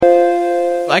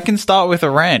I can start with a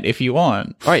rant if you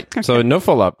want. All right, so no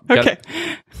follow-up. Okay.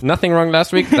 Nothing wrong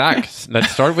last week. Zach,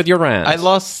 let's start with your rant. I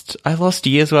lost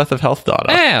years worth of health data.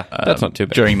 Yeah, that's not too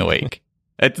bad. During the week.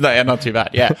 It's not too bad.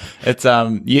 Yeah, it's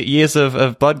years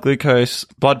of blood glucose,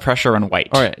 blood pressure, and weight.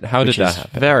 All right, how did which that is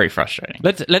happen? Very frustrating.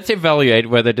 Let's evaluate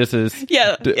whether this is.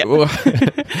 Yeah.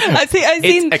 I've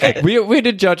seen. Okay. We're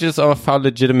the judges of how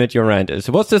legitimate your rant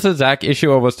is. Was this a Zach issue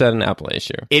or was that an Apple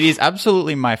issue? It is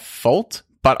absolutely my fault,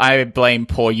 but I blame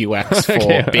poor UX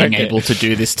for being able to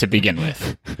do this to begin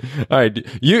with. All right,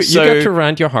 you got to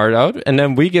rant your heart out, and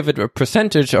then we give it a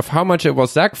percentage of how much it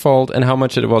was Zach's fault and how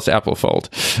much it was Apple fault.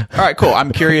 All right, cool.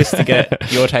 I'm curious to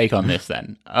get your take on this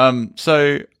then.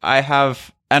 So I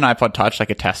have an iPod Touch, like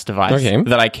a test device,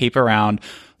 that I keep around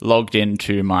logged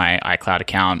into my iCloud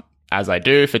account as I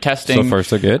do for testing. So far,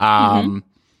 so good.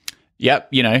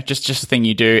 Yep, just a thing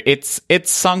you do. It's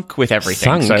sunk with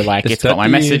everything. Sunk? So like Is it's got my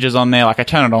messages on there. Like I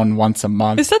turn it on once a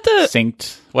month. Is that the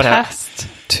synced? Whatever. past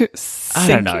to I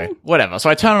don't know. Whatever. So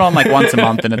I turn it on like once a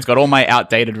month and it's got all my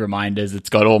outdated reminders. It's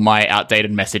got all my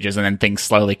outdated messages and then things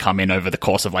slowly come in over the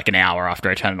course of like an hour after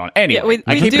I turn it on. Anyway,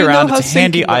 I keep it around. It's a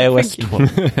handy iOS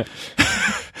 12.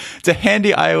 It's a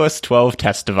handy iOS 12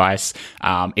 test device.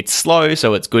 It's slow,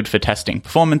 so it's good for testing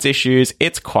performance issues.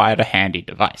 It's quite a handy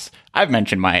device. I've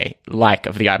mentioned my like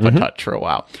of the iPod Touch for a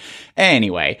while.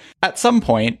 Anyway, at some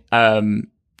point,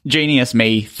 genius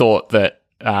me thought that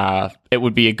it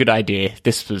would be a good idea,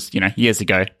 this was, years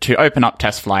ago, to open up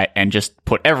Test Flight and just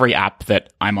put every app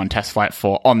that I'm on Test Flight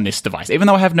for on this device, even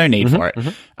though I have no need for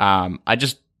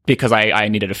it. Because I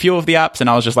needed a few of the apps and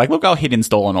I was just like, look, I'll hit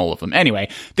install on all of them. Anyway,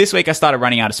 this week I started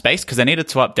running out of space because I needed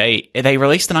to update. They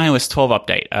released an iOS 12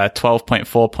 update,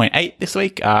 12.4.8 this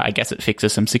week. I guess it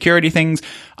fixes some security things.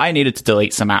 I needed to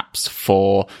delete some apps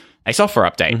for a software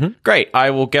update. Great. I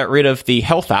will get rid of the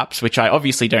health apps, which I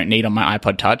obviously don't need on my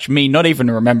iPod Touch. Me not even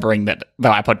remembering that the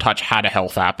iPod Touch had a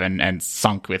health app and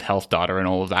sunk with health data and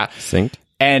all of that. Synced.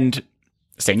 And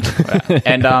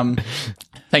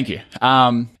thank you.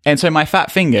 And so my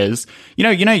fat fingers,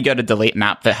 you go to delete an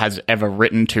app that has ever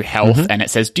written to health and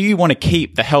it says, do you want to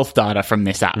keep the health data from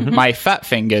this app? My fat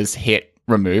fingers hit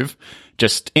remove.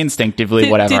 Just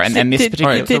instinctively, whatever. And this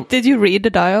particular... Did you read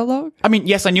the dialogue? I mean,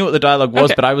 yes, I knew what the dialogue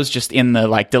was, but I was just in the,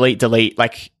 delete.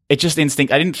 Like, it just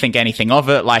instinct... I didn't think anything of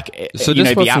it. Like, so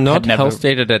this was not health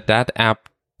data that app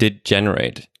did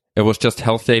generate. It was just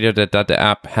health data that the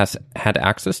app had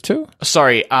access to?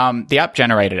 Sorry, the app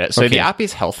generated it. So the app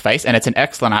is HealthFace, and it's an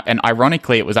excellent app. And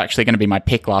ironically, it was actually going to be my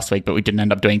pick last week, but we didn't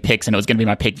end up doing picks, and it was going to be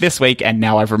my pick this week, and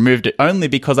now I've removed it only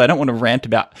because I don't want to rant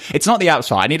about... It's not the app's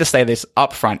fault. I need to say this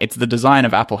up front. It's the design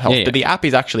of Apple Health. But the app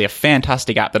is actually a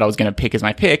fantastic app that I was going to pick as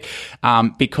my pick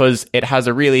because it has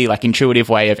a really intuitive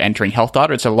way of entering health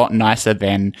data. It's a lot nicer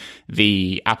than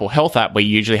the Apple Health app where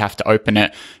you usually have to open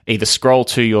it, either scroll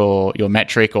to your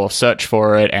metric or search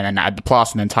for it and then add the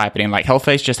plus and then type it in. Like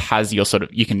HealthFace just has your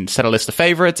you can set a list of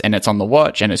favorites and it's on the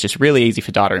watch and it's just really easy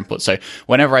for data input. So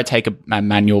whenever I take a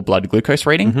manual blood glucose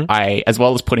reading, I, as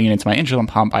well as putting it into my insulin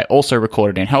pump, I also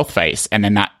record it in HealthFace and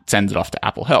then that sends it off to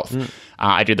Apple Health.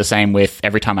 I do the same with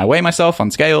every time I weigh myself on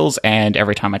scales and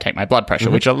every time I take my blood pressure,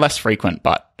 which are less frequent,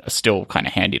 but are still kind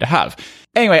of handy to have.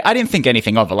 Anyway, I didn't think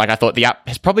anything of it. I thought the app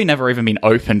has probably never even been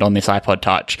opened on this iPod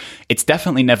Touch. It's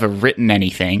definitely never written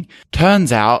anything.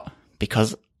 Turns out,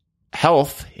 because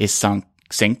health is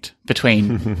synced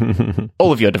between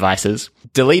all of your devices,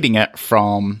 deleting it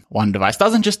from one device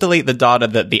doesn't just delete the data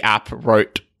that the app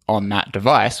wrote on that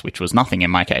device, which was nothing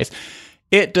in my case.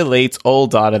 It deletes all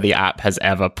data the app has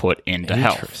ever put into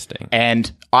health. Interesting.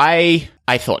 And I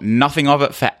thought nothing of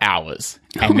it for hours.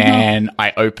 And then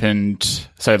I opened,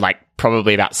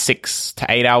 probably about 6 to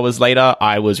 8 hours later,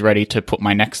 I was ready to put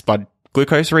my next blood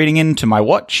glucose reading into my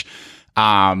watch.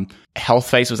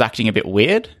 HealthFace was acting a bit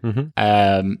weird.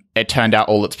 It turned out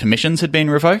all its permissions had been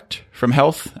revoked from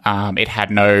Health. It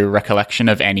had no recollection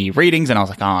of any readings, and I was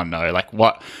like, oh no,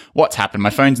 what's happened? My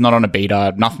phone's not on a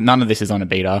beta. None of this is on a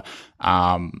beta.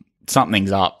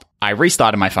 Something's up. I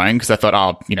restarted my phone because I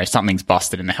thought, something's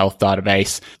busted in the Health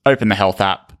database. Open the Health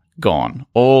app. Gone.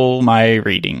 All my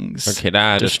readings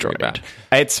destroyed.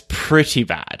 It's pretty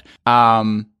bad.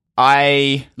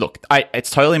 It's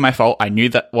totally my fault. I knew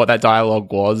what that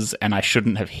dialogue was and I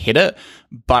shouldn't have hit it,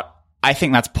 but I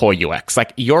think that's poor UX.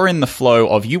 You're in the flow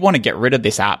of you want to get rid of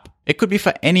this app. It could be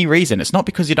for any reason. It's not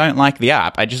because you don't like the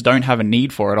app. I just don't have a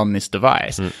need for it on this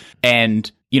device.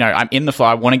 And I'm in the flow.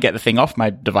 I want to get the thing off my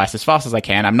device as fast as I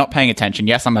can. I'm not paying attention.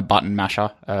 Yes, I'm a button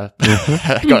masher.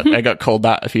 I got called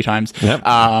that a few times. Yep.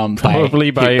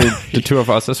 Probably by the two of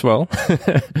us as well.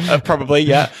 Probably,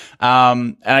 yeah.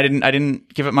 And I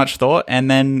didn't give it much thought,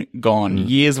 and then gone.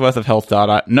 Years worth of health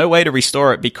data. No way to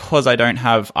restore it because I don't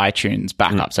have iTunes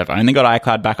backups. I've only got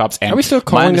iCloud backups. And are we still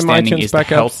calling them iTunes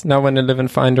backups now when they live in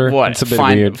Finder? What? It's a bit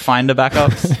weird. Finder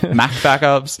backups, Mac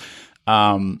backups.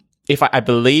 I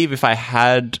believe if I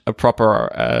had a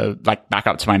proper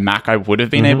backup to my Mac, I would have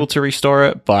been able to restore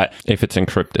it. But if it's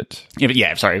encrypted, if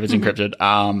it's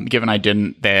encrypted. Given I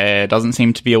didn't, there doesn't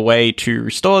seem to be a way to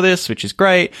restore this, which is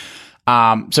great.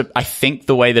 So I think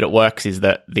the way that it works is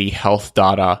that the health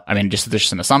data,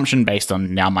 just an assumption based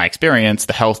on now my experience,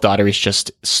 the health data is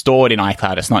just stored in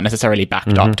iCloud. It's not necessarily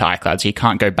backed up to iCloud. So you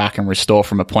can't go back and restore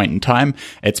from a point in time.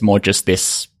 It's more just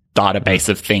this database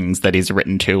of things that is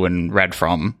written to and read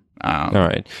from. All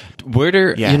right. Were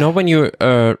there, when you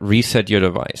reset your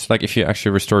device, like if you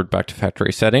actually restored back to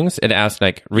factory settings, it asks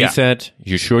like reset,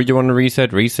 you sure you want to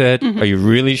reset? Are you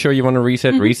really sure you want to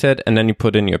reset? And then you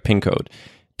put in your PIN code.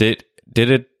 Did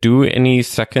it do any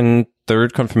second,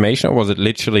 third confirmation, or was it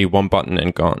literally one button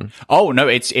and gone? Oh, no,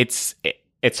 it's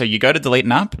so you go to delete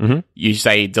an app, you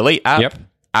say delete app,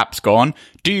 app's gone.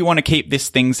 Do you want to keep this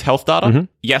thing's health data?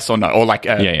 Yes or no? Or I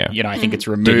think it's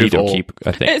removed or keep,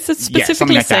 I think. Is it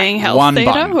specifically like saying health one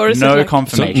data? Button, or is no it like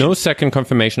confirmation. So no second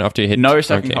confirmation after you hit. No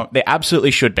second. They absolutely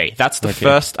should be. That's the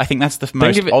first. I think that's the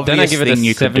most obvious then I give it thing a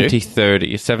you could do.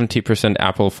 70-30. 70%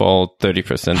 Apple fault,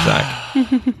 30% Zach.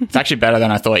 It's actually better than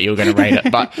I thought you were going to rate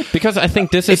it, but because I think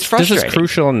this is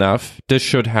crucial enough. This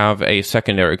should have a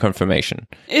secondary confirmation.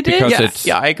 It because is. It's,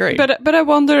 I agree. But I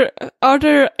wonder, are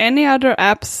there any other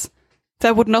apps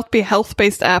that would not be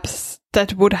health-based apps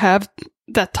that would have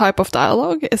that type of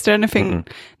dialogue? Is there anything?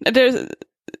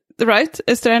 Right?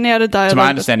 Is there any other dialogue? To my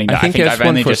understanding, I think there's I've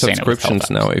only one for just subscriptions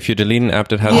now. If you delete an app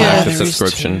that has an active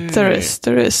subscription. There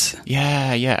is.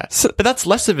 Yeah. But that's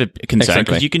less of a concern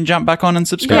because you can jump back on and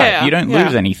subscribe. Yeah, you don't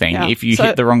lose anything if you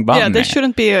hit the wrong button. Yeah, they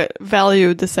shouldn't be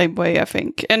valued the same way, I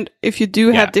think. And if you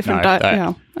do have different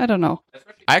I don't know.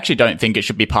 I actually don't think it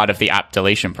should be part of the app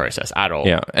deletion process at all.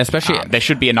 Yeah, especially there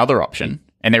should be another option.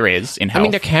 And there is in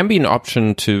health. There can be an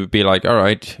option to be like, all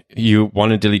right, you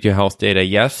want to delete your health data.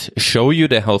 Yes. Show you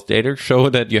the health data. Show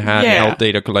that you had health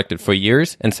data collected for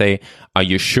years and say, are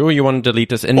you sure you want to delete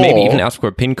this? And maybe even ask for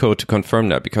a PIN code to confirm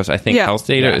that, because I think health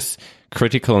data is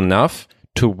critical enough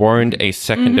to warrant a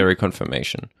secondary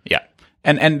confirmation. Yeah.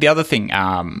 And the other thing,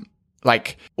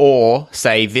 or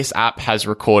say this app has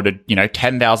recorded,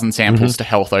 10,000 samples to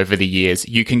health over the years.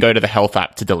 You can go to the health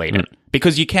app to delete it.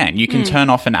 Because you can turn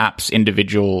off an app's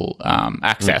individual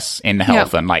access in the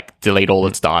health and delete all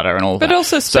its data and all that. But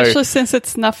also, especially since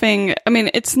it's nothing,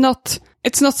 it's not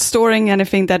storing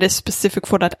anything that is specific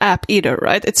for that app either,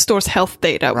 right? It stores health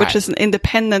data, which is an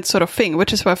independent sort of thing,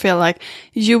 which is why I feel like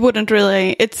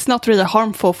it's not really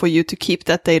harmful for you to keep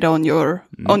that data on your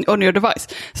on your device.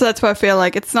 So that's why I feel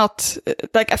like it's not,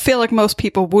 I feel like most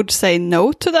people would say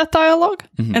no to that dialogue.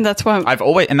 And that's why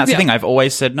the thing, I've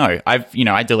always said no. I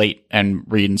delete and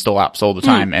reinstall apps all the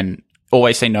time and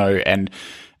always say no. And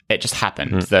it just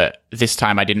happened that this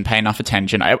time I didn't pay enough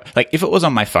attention. If it was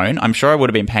on my phone, I'm sure I would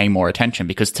have been paying more attention,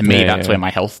 because to me, that's where my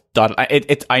health data,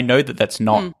 I know that that's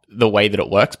not the way that it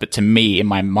works, but to me, in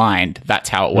my mind, that's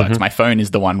how it works. My phone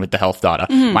is the one with the health data.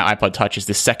 My iPod Touch is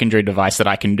this secondary device that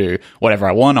I can do whatever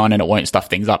I want on, and it won't stuff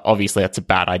things up. Obviously, that's a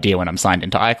bad idea when I'm signed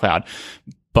into iCloud,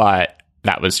 but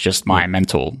that was just my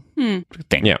mental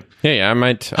thing. Yeah. I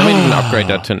might even upgrade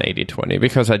that to an 80/20,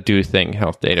 because I do think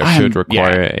health data should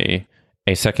require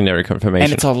a secondary confirmation.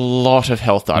 And it's a lot of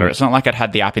health data. It's not like I'd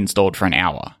had the app installed for an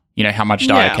hour. You know how much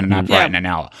data can an app write in an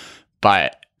hour?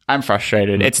 But I'm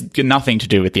frustrated. It's nothing to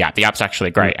do with the app. The app's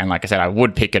actually great. And like I said, I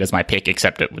would pick it as my pick,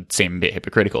 except it would seem a bit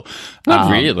hypocritical. Not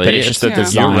really. But it's just a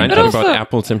design. You're ranting about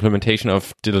Apple's implementation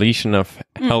of deletion of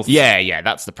health. Yeah,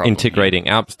 that's the problem. Integrating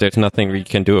apps. There's nothing we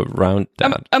can do around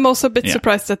that. I'm also a bit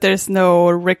surprised that there's no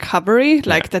recovery,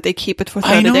 that they keep it for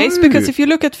 30 days. Because if you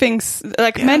look at things,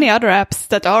 many other apps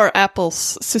that are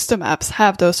Apple's system apps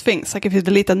have those things. Like if you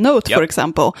delete a note, for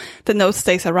example, the note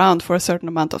stays around for a certain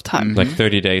amount of time. Like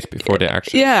 30 days before they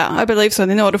actually... Yeah, I believe so.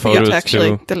 In order for you to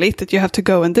actually delete it, you have to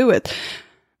go and do it.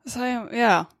 So,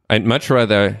 I'd much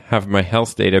rather have my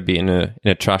health data be in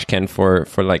a trash can for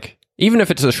even if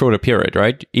it's a shorter period,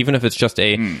 right? Even if it's just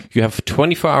you have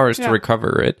 24 hours to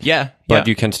recover it. But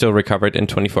you can still recover it in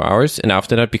 24 hours. And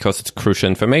after that, because it's crucial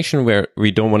information where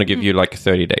we don't want to give you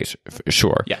 30 days,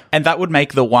 Yeah. And that would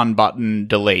make the one button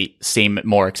delete seem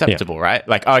more acceptable, right?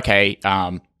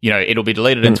 it'll be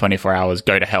deleted in 24 hours.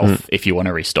 Go to health if you want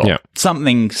to restore. Yeah.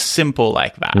 Something simple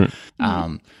like that.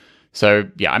 So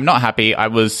yeah, I'm not happy.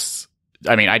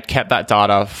 I'd kept that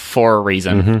data for a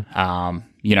reason.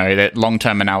 That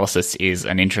long-term analysis is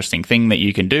an interesting thing that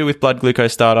you can do with blood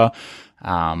glucose data.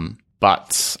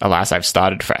 But alas, I've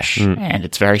started fresh and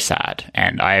it's very sad.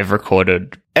 And I have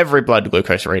recorded every blood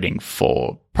glucose reading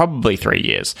for probably 3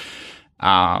 years.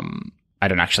 I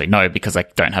don't actually know because I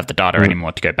don't have the data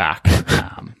anymore to go back.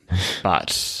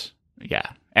 But yeah,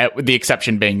 with the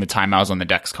exception being the time I was on the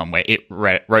Dexcom where it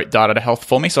wrote data to health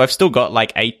for me. So I've still got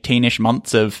like 18-ish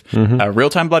months of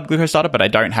real-time blood glucose data, but I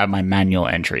don't have my manual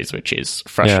entries, which is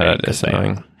frustrating because they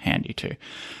are handy too.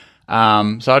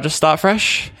 So I'll just start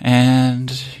fresh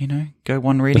and, go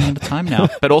one reading at a time now.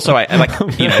 But also I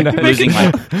losing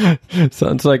my...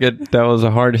 Sounds like that was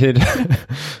a hard hit.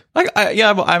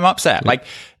 I'm upset. Like,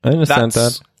 I understand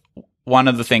that. One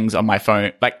of the things on my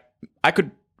phone, like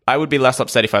I would be less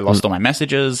upset if I lost all my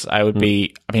messages. I would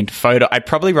be, I'd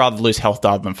probably rather lose health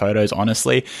data than photos,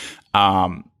 honestly.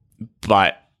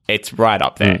 But it's right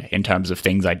up there in terms of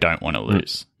things I don't want to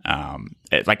lose.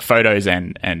 Like photos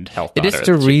and health data. It is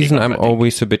the reason I'm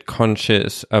always a bit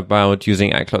conscious about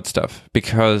using iCloud stuff,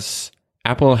 because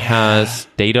Apple has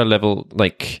data level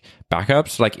like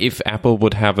backups. Like if Apple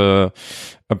would have a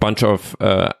bunch of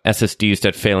SSDs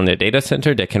that fail in their data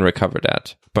center, they can recover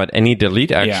that. But any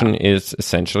delete action is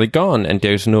essentially gone, and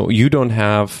you don't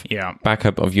have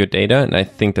backup of your data, and I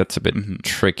think that's a bit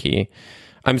tricky.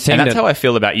 I'm saying that's how I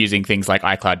feel about using things like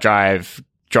iCloud Drive,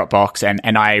 Dropbox,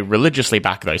 and I religiously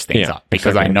back those things up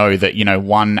because I know that,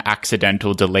 one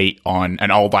accidental delete on an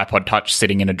old iPod Touch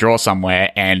sitting in a drawer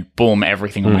somewhere and boom,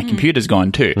 everything on my computer's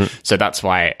gone too. So that's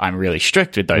why I'm really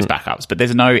strict with those backups. But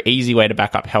there's no easy way to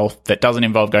back up health that doesn't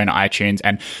involve going to iTunes.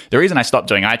 And the reason I stopped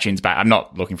doing iTunes I'm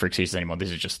not looking for excuses anymore.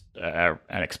 This is just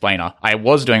an explainer. I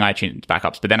was doing iTunes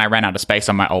backups, but then I ran out of space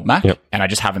on my old Mac and I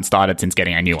just haven't started since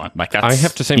getting a new one. Like that's, I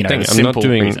have the same thing. I'm not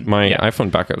doing my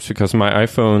iPhone backups because my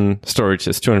iPhone storage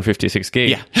is 256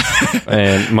 gig,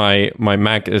 and my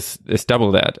Mac is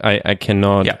double that. I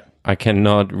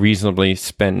cannot reasonably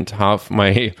spend half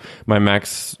my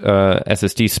Mac's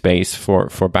SSD space for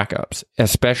backups,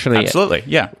 especially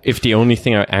if the only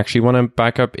thing I actually want to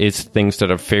back up is things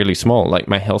that are fairly small. Like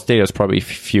my health data is probably a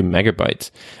few megabytes.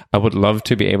 I would love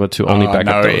to be able to only back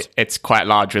up those. It's quite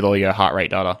large with all your heart rate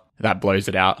data. That blows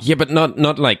it out. Yeah, but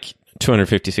not like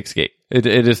 256 gig. It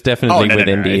is definitely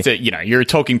within the... you're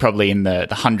talking probably in the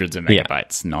hundreds of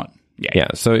megabytes, not... Yeah,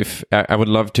 so if I would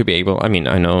love to be able... I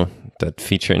know that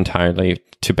feature entirely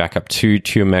to back up to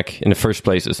your Mac in the first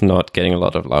place is not getting a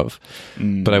lot of love.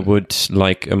 But I would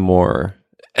like a more...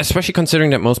 Especially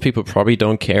considering that most people probably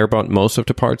don't care about most of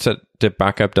the parts that the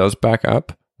backup does back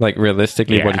up. Like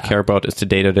realistically, what you care about is the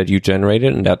data that you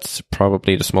generated, and that's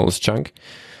probably the smallest chunk.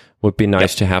 Would be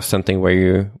nice to have something where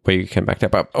you can back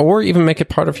that up, or even make it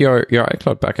part of your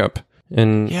iCloud backup.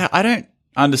 And I don't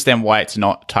understand why it's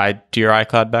not tied to your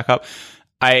iCloud backup.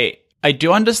 I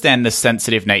do understand the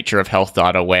sensitive nature of health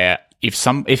data, where if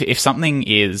something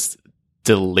is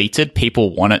deleted,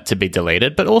 people want it to be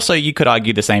deleted. But also, you could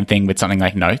argue the same thing with something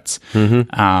like Notes.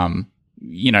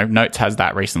 Notes has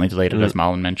that recently deleted, as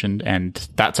Marlon mentioned, and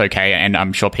that's okay. And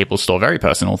I'm sure people store very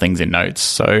personal things in Notes,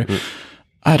 so.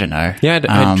 I don't know. Yeah,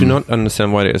 I do not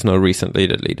understand why there is no recently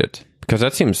deleted. Because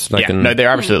that seems like no, there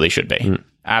absolutely should be.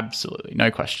 Absolutely. No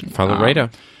question. Follow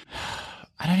radar.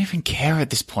 I don't even care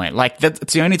at this point. Like,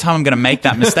 that's the only time I'm going to make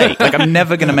that mistake. Like, I'm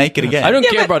never going to make it again. I don't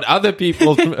care about other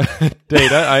people's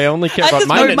data. I only care about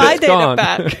mine. My data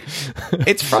back.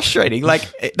 It's frustrating.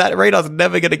 Like, that radar's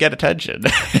never going to get attention.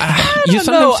 You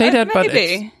sometimes say that, but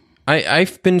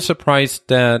I've been surprised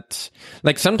that,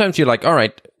 like, sometimes you're like, all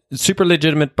right, super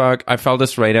legitimate bug. I filed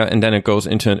this radar, and then it goes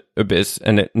into an abyss,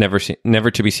 and it never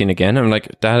to be seen again. I'm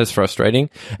like, that is frustrating.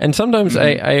 And sometimes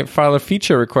I file a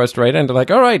feature request radar, and they're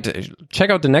like, all right, check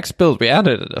out the next build. We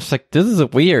added it. I was like, this is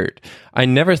weird. I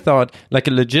never thought, like,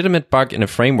 a legitimate bug in a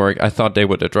framework, I thought they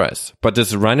would address. But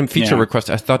this random feature request,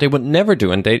 I thought they would never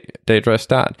do, and they addressed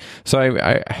that. So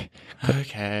I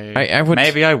would,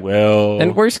 maybe I will.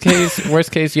 And worst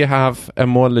case, you have a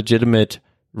more legitimate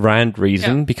rand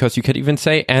reason, because you could even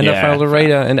say, and I filed a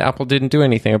radar and Apple didn't do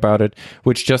anything about it,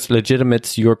 which just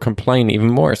legitimates your complaint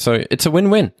even more. So it's a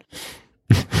win-win.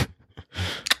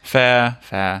 Fair.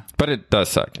 But it does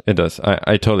suck. It does.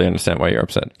 I totally understand why you're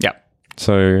upset. Yeah.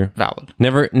 So valid.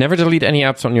 Never delete any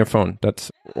apps on your phone.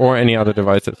 Or any other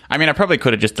devices. I mean, I probably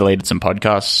could have just deleted some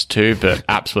podcasts too, but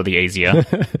apps were the easier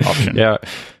option. Yeah.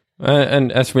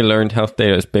 And as we learned, health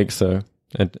data is big, so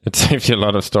it saves you a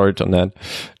lot of storage on that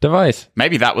device.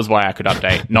 Maybe that was why I could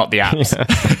update, not the apps.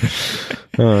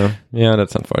 Yeah,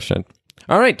 that's unfortunate.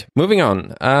 All right, moving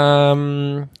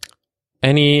on.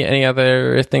 Any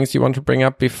other things you want to bring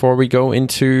up before we go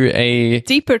into a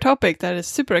deeper topic that is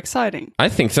super exciting? I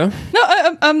think so.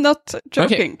 No, I'm not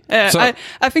joking. Okay.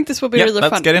 I think this will be really fun.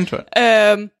 Let's get into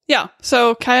it.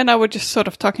 So Kai and I were just sort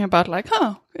of talking about like,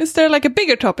 is there like a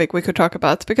bigger topic we could talk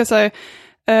about? Because I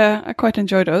quite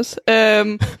enjoy those.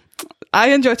 I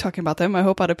enjoy talking about them. I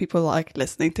hope other people like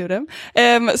listening to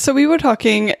them. So we were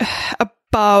talking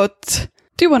about.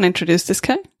 Do you want to introduce this,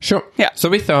 Kai? Sure. Yeah. So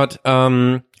we thought.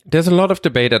 There's a lot of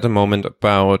debate at the moment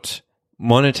about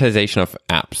monetization of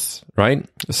apps, right?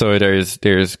 So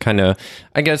there's kind of,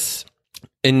 I guess,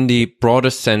 in the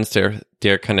broadest sense, there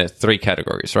are kind of three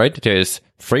categories, right? There's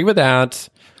free with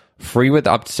ads, free with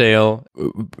upsell,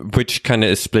 which kind of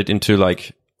is split into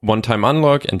like one-time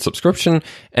unlock and subscription,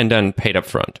 and then paid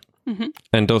upfront. Mm-hmm.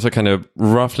 And those are kind of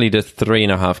roughly the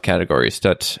 3.5 categories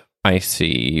that I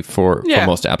see for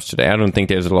most apps today. I don't think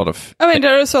there's a lot of... I mean,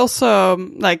 there is also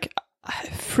like...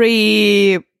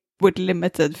 free with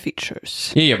limited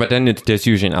features. Yeah, but then there's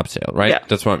usually an upsell, right? Yeah.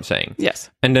 That's what I'm saying.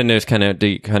 Yes. And then there's kind of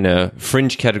the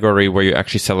fringe category where you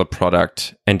actually sell a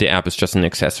product and the app is just an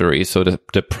accessory. So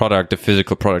the product, the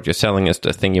physical product you're selling is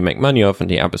the thing you make money off, and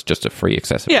the app is just a free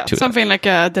accessory to something like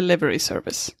a delivery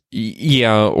service.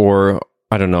 Yeah, or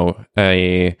I don't know,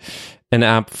 an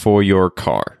app for your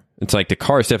car. It's like the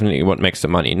car is definitely what makes the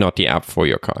money, not the app for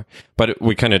your car. But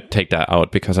we kind of take that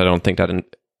out because I don't think that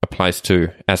applies to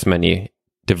as many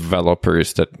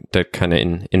developers that kind of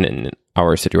in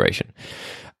our situation.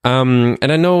 And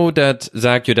I know that,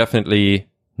 Zach, you're definitely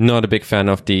not a big fan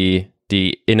of the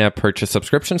in-app purchase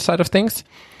subscription side of things.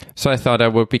 So I thought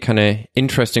that would be kind of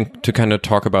interesting to kind of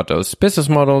talk about those business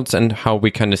models and how we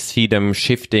kind of see them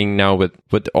shifting now with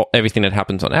everything that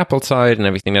happens on Apple's side and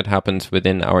everything that happens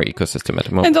within our ecosystem at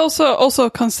the moment. And also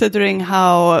considering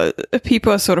how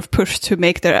people are sort of pushed to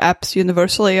make their apps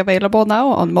universally available now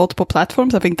on multiple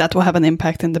platforms. I think that will have an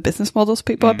impact in the business models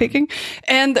people are picking.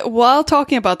 And while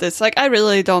talking about this, like I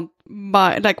really don't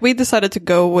we decided to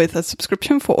go with a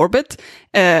subscription for Orbit,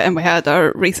 and we had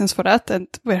our reasons for that, and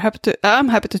I'm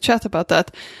happy to chat about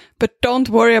that, but don't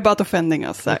worry about offending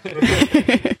us, Zach.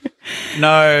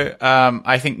 No,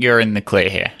 I think you're in the clear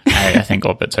here. I think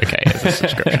Orbit's okay as a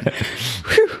subscription.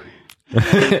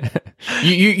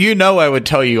 You know I would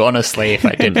tell you honestly if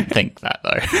I didn't think that,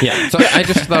 though. Yeah, so I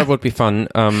just thought it would be fun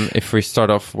if we start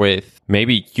off with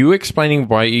maybe you explaining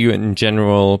why you in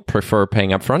general prefer paying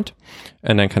upfront,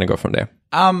 and then kind of go from there.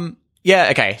 Yeah,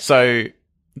 okay. So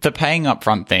the paying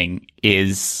upfront thing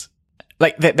is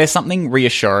like there's something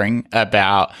reassuring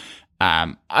about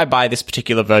I buy this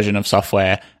particular version of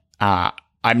software.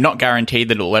 I'm not guaranteed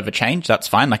that it'll ever change. That's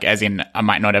fine. Like as in I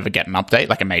might not ever get an update,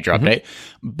 like a major update,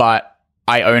 but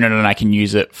I own it and I can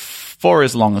use it for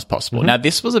as long as possible. Mm-hmm. Now,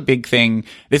 this was a big thing.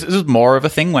 This was more of a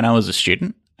thing when I was a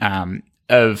student,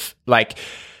 of like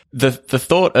the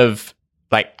thought of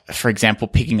like, for example,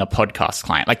 picking a podcast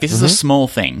client. Like this is a small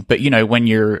thing, but you know, when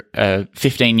you're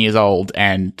 15 years old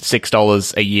and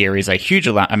 $6 a year is a huge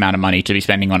amount of money to be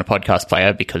spending on a podcast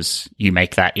player because you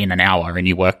make that in an hour and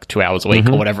you work 2 hours a week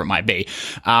or whatever it might be.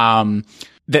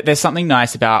 There's something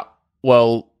nice about,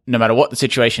 well, no matter what the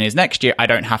situation is next year, I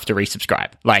don't have to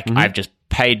resubscribe. Like I've just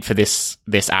paid for this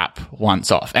app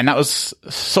once off. And that was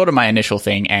sort of my initial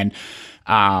thing. And,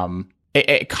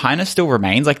 it kind of still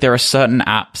remains. Like there are certain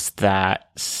apps that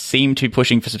seem to be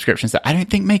pushing for subscriptions that I don't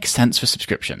think make sense for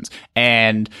subscriptions.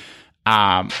 And,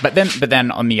 but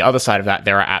then on the other side of that,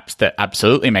 there are apps that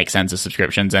absolutely make sense as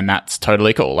subscriptions, and that's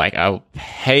totally cool. Like I'll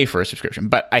pay for a subscription.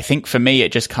 But I think for me,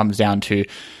 it just comes down to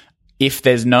if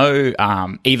there's no,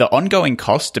 either ongoing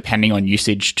cost depending on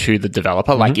usage to the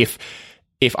developer, like if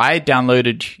I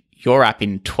downloaded your app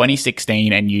in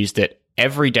 2016 and used it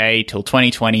every day till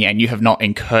 2020 and you have not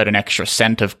incurred an extra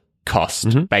cent of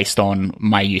cost based on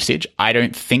my usage, I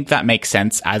don't think that makes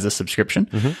sense as a subscription.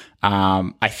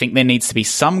 I think there needs to be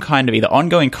some kind of either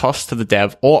ongoing cost to the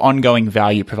dev or ongoing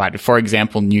value provided. For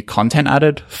example, new content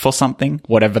added for something,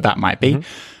 whatever that might be.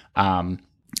 And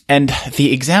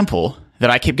the example that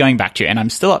I keep going back to, and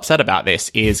I'm still upset about this,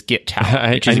 is Git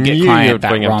Tower, which is a Git client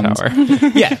that runs.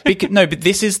 Yeah, but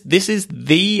this is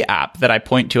the app that I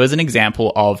point to as an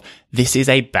example of this is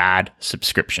a bad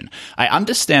subscription. I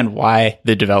understand why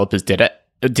the developers did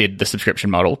the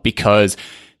subscription model, because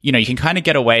you can kind of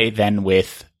get away then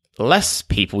with less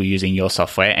people using your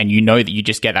software, and you know that you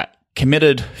just get that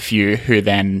committed few who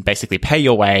then basically pay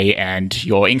your way and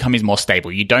your income is more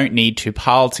stable. You don't need to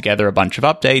pile together a bunch of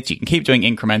updates. You can keep doing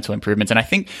incremental improvements. And I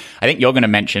think you're going to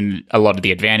mention a lot of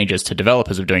the advantages to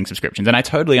developers of doing subscriptions. And I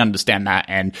totally understand that.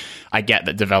 And I get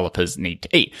that developers need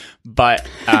to eat. But,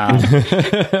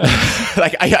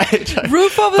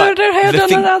 roof over their head on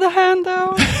the other hand,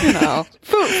 though,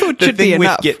 food should be enough. The thing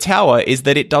with Git Tower is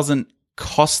that it doesn't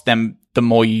cost them the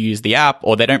more you use the app,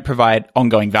 or they don't provide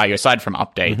ongoing value aside from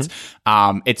updates.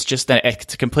 It's just that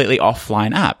it's a completely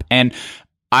offline app. And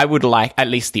I would like at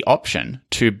least the option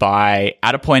to buy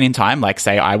at a point in time, like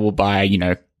say I will buy,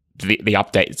 the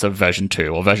updates of version 2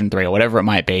 or version 3 or whatever it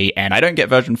might be, and I don't get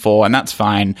version 4, and that's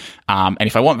fine. And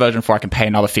if I want version 4, I can pay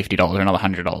another $50 or another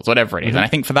 $100, whatever it is. And I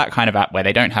think for that kind of app where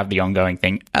they don't have the ongoing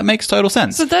thing, that makes total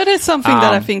sense. So that is something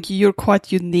that I think you're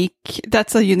quite unique.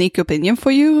 That's a unique opinion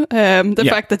for you. The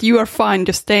fact that you are fine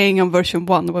just staying on version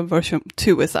 1 when version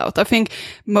 2 is out. I think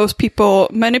many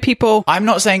people... I'm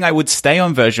not saying I would stay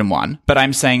on version 1, but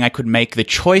I'm saying I could make the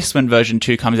choice when version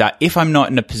 2 comes out if I'm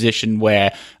not in a position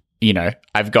where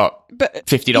I've got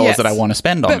 $50 that I want to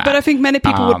spend on that. But I think many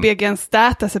people would be against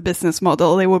that as a business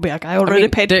model. They would be like, I already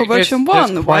paid for version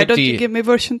 1. Why don't you give me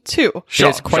version 2?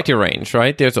 There's quite a range,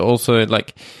 right? There's also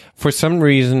for some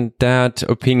reason that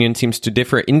opinion seems to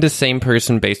differ in the same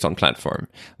person based on platform.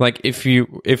 Like if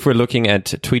we're looking at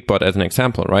Tweetbot as an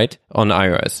example, right? On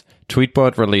iOS.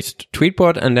 Tweetbot released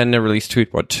Tweetbot, and then they released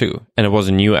Tweetbot 2. And it was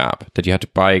a new app that you had to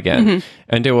buy again.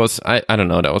 And there was, I don't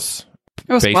know, that was...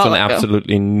 based on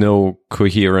absolutely no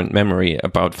coherent memory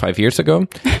about 5 years ago.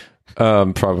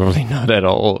 Probably not at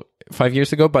all 5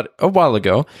 years ago, but a while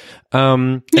ago.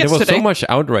 And there was so much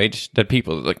outrage that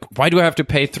people like, why do I have to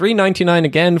pay $3.99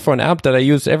 again for an app that I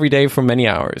use every day for many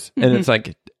hours? And it's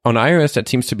like, on iOS, that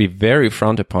seems to be very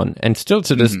frowned upon. And still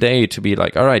to this day, to be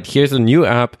like, all right, here's a new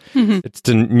app. It's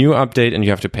the new update and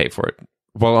you have to pay for it.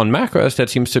 Well, on macOS, that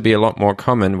seems to be a lot more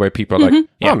common where people are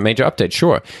like, major update,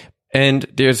 sure. And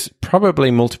there's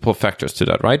probably multiple factors to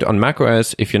that, right? On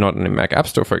macOS, if you're not in the Mac App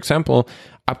Store, for example,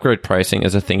 upgrade pricing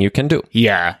is a thing you can do.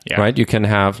 Yeah. Right? You can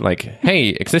have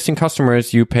hey, existing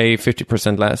customers, you pay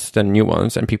 50% less than new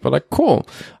ones. And people are like, cool.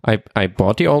 I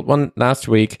bought the old one last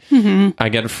week. I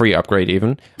get a free upgrade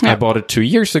even. I bought it 2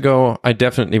 years ago. I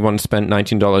definitely want to spend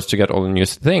 $19 to get all the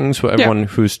newest things. So everyone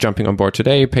who's jumping on board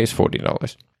today pays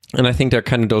 $40. And I think there are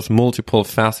kind of those multiple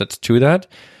facets to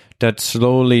that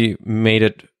slowly made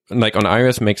it, like on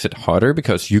iOS, makes it harder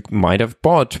because you might have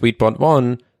bought Tweetbot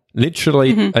 1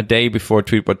 literally a day before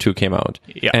Tweetbot 2 came out.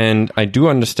 Yeah. And I do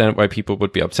understand why people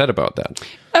would be upset about that.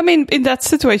 I mean, in that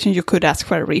situation, you could ask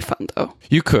for a refund, though.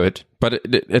 You could, but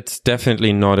it's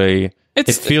definitely not a...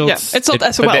 it's not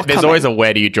as well. There's always a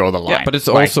where do you draw the line. Yeah, but it's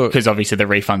also... Because obviously the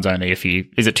refund's only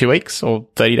is it 2 weeks or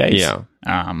 30 days? Yeah.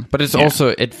 But it's also,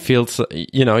 it feels,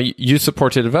 you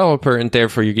support a developer and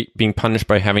therefore you're being punished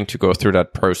by having to go through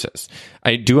that process.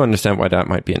 I do understand why that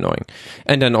might be annoying.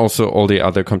 And then also all the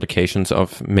other complications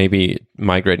of maybe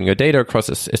migrating your data across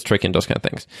is tricky and those kind of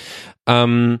things.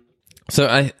 So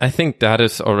I think that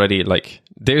is already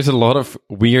there's a lot of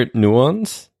weird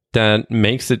nuance that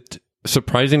makes it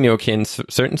surprisingly okay in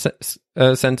certain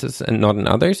senses and not in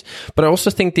others. But I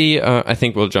also think I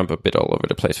think we'll jump a bit all over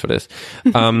the place for this.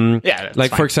 Yeah, fine.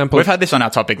 For example, we've had this on our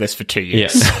topic list for 2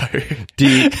 years. Yeah.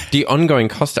 So. the ongoing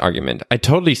cost argument, I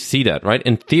totally see that, right?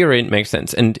 In theory, it makes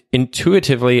sense, and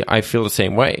intuitively, I feel the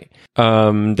same way.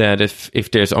 That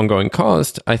if there's ongoing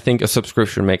cost, I think a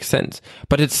subscription makes sense.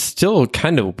 But it's still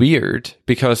kind of weird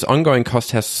because ongoing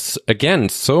cost has again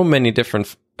so many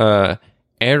different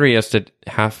areas that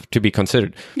have to be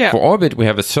considered. Yeah. For Orbit, we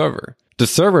have a server. The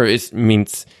server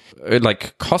means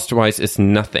cost-wise is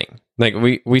nothing. Like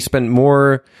we spend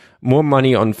more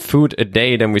money on food a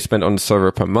day than we spend on the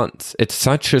server per month. It's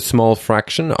such a small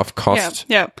fraction of cost.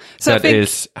 Yeah. So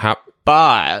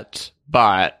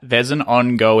but there's an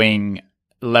ongoing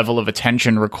level of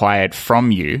attention required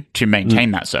from you to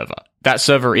maintain that server. That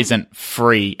server isn't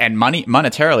free, and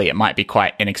monetarily it might be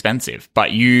quite inexpensive,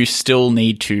 but you still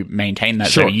need to maintain that.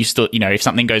 Sure. So you still, if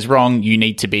something goes wrong, you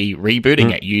need to be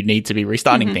rebooting it. You need to be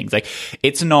restarting things.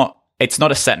 It's not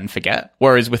a set and forget.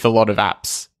 Whereas with a lot of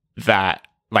apps that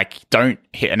don't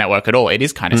hit a network at all, it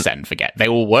is kind of set and forget. They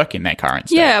will work in their current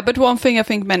state. Yeah, but one thing I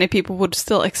think many people would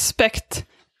still expect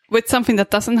with something that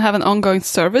doesn't have an ongoing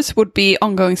service would be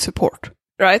ongoing support.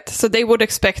 Right? So they would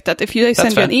expect that if they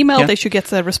send you an email, they should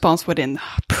get a response within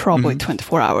probably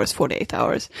 24 hours, 48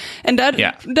 hours. And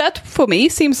that for me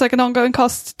seems like an ongoing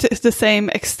cost to the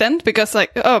same extent because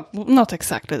not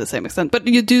exactly the same extent, but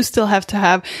you do still have to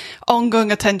have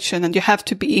ongoing attention and you have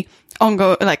to be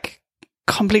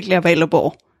completely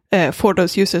available for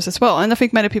those users as well. And I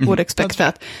think many people would expect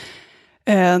that.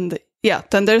 And yeah,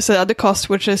 then there's the other cost,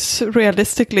 which is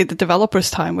realistically the developer's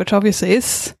time, which obviously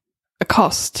is a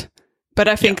cost. But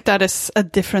I think that is a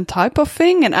different type of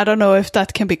thing. And I don't know if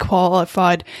that can be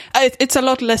qualified. It's a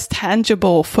lot less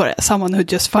tangible for someone who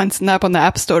just finds an app on the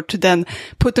App Store to then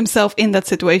put themselves in that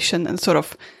situation and sort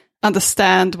of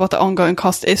understand what the ongoing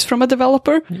cost is from a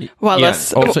developer. While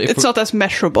it's not as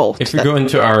measurable. If we go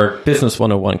into our Business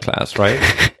 101 class, right?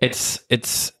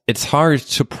 It's hard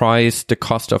to price the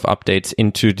cost of updates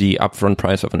into the upfront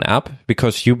price of an app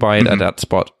because you buy it at that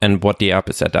spot and what the app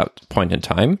is at that point in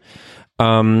time.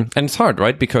 And it's hard,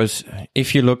 right? Because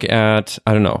if you look at,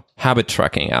 I don't know, habit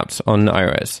tracking apps on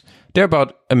iOS, they're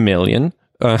about 1 million.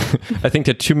 I think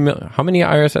there are 2 million. How many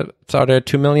iOS apps are there?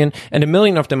 2 million? And 1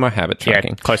 million of them are habit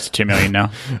tracking. Yeah, close to 2 million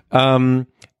now.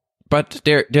 But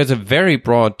there's a very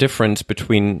broad difference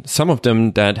between some of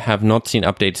them that have not seen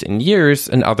updates in years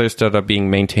and others that are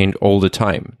being maintained all the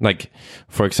time. Like,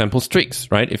 for example, Streaks,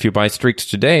 right? If you buy Streaks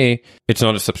today, it's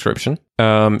not a subscription.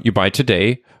 You buy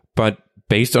today, but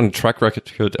based on the track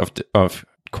record of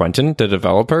Quentin, the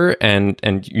developer,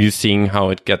 and you seeing how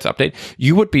it gets updated,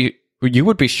 you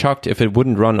would be shocked if it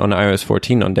wouldn't run on iOS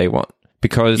 14 on day one.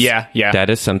 Because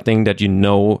that is something that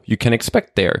you can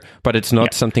expect there. But it's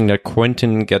not something that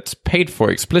Quentin gets paid for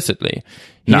explicitly.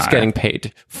 He's getting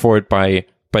paid for it by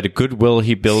the goodwill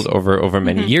he built over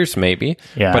many years, maybe.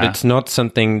 Yeah. But it's not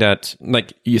something that,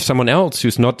 like, someone else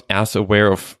who's not as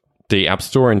aware of the App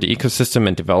Store and the ecosystem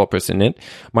and developers in it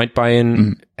might buy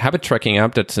an habit tracking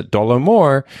app that's $1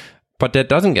 more, but that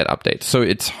doesn't get updates. So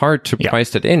it's hard to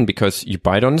price that in because you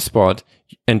buy it on the spot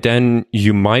and then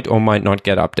you might or might not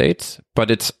get updates,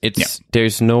 but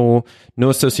there's no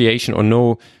association or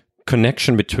no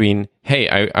connection between, hey,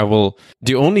 I will,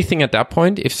 the only thing at that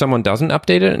point, if someone doesn't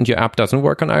update it and your app doesn't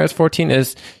work on iOS 14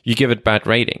 is you give it bad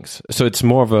ratings. So it's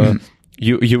more of a,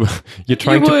 you're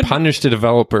trying to punish the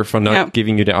developer for not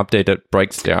giving you the update that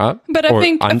breaks their app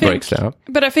unbreaks their app.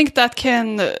 But I think that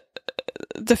can,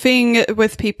 the thing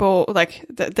with people, like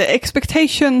the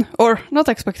expectation, or not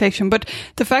expectation, but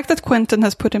the fact that Quentin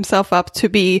has put himself up to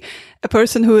be a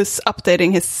person who is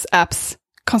updating his apps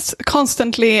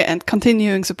constantly and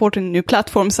continuing supporting new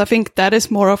platforms, I think that is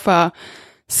more of a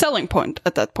selling point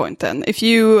at that point. Then if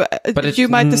you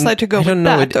might decide to go with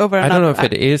that over another. I don't know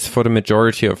if it is for the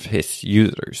majority of his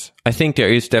users. I think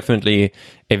there is definitely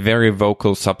a very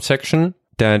vocal subsection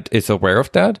that is aware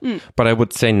of that, but I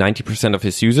would say 90% of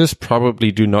his users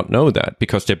probably do not know that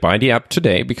because they buy the app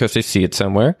today because they see it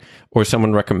somewhere or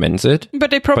someone recommends it. But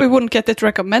they probably wouldn't get it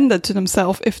recommended to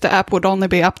themselves if the app would only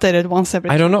be updated once every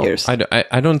 2 years.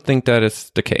 I don't think that is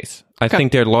the case. I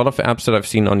think there are a lot of apps that I've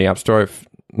seen on the App Store.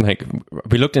 Like,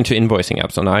 we looked into invoicing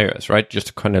apps on iOS, right? Just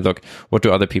to kind of look, what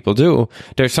do other people do?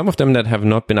 There's some of them that have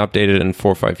not been updated in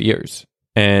 4 or 5 years,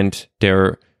 and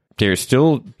they're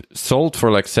still sold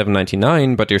for like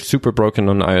 $7.99, but they're super broken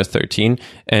on iOS 13,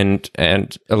 and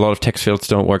a lot of text fields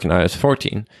don't work in iOS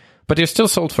 14. But they're still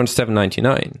sold for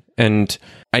 $7.99, and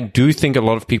I do think a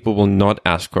lot of people will not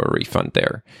ask for a refund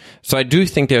there. So I do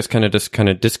think there's kind of this kind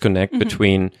of disconnect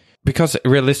between, because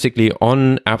realistically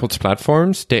on Apple's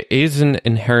platforms, there is an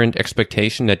inherent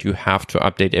expectation that you have to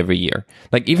update every year.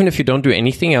 Like, even if you don't do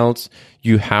anything else,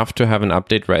 you have to have an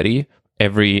update ready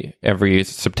every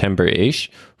September-ish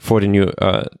for the new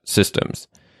systems.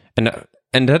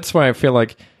 And that's why I feel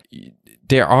like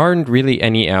there aren't really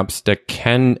any apps that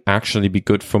can actually be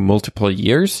good for multiple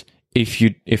years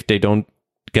if they don't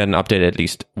get an update at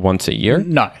least once a year.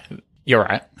 No, you're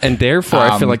right. And therefore,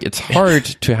 I feel like it's hard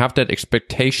to have that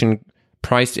expectation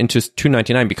priced into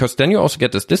 $2.99 because then you also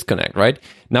get this disconnect, right?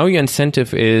 Now your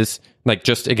incentive is, like,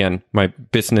 just again, my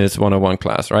Business 101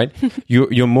 class, right?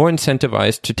 You're more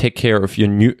incentivized to take care of your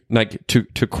new, like, to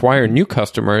acquire new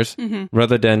customers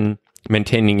rather than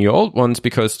maintaining your old ones,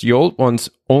 because the old ones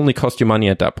only cost you money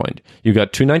at that point. You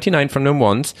got $2.99 from them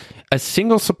once. A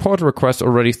single support request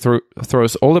already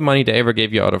throws all the money they ever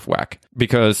gave you out of whack,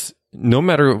 because no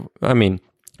matter, I mean,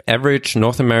 average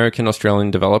North American Australian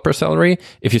developer salary,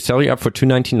 if you sell your app for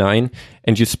 $2.99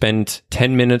 and you spend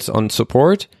 10 minutes on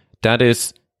support, that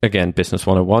is, again, Business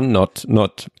 101,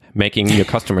 not making your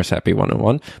customers happy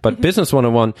 101, but Business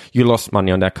 101, you lost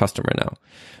money on that customer now.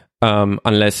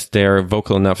 Unless they're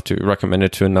vocal enough to recommend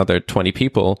it to another 20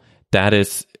 people, that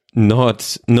is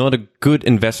not a good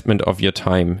investment of your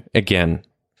time. Again,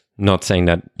 not saying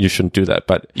that you shouldn't do that,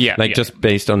 but just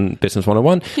based on Business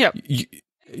 101,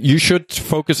 you should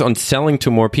focus on selling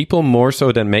to more people more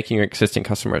so than making your existing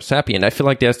customers happy. And I feel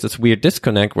like there's this weird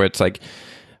disconnect where it's like,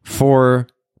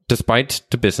 despite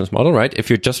the business model, right? If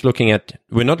you're just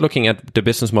we're not looking at the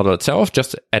business model itself,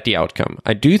 just at the outcome.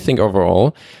 I do think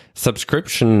overall,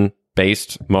 subscription-based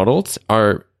based models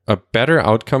are a better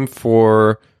outcome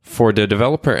for the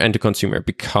developer and the consumer,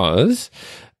 because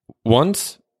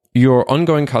once your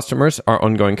ongoing customers are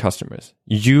ongoing customers,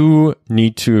 you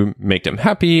need to make them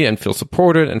happy and feel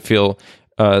supported and feel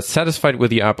satisfied with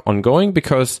the app ongoing,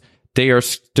 because they are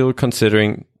still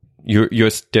considering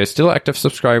they're still active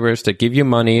subscribers that give you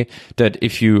money, that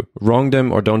if you wrong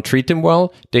them or don't treat them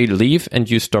well, they leave and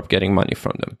you stop getting money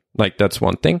from them. Like, that's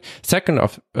one thing.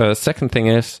 Second thing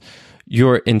is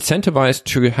you're incentivized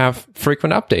to have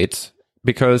frequent updates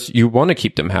because you want to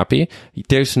keep them happy.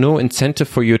 There's no incentive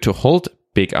for you to hold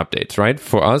big updates, right?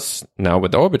 For us now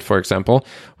with Orbit, for example,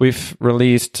 we've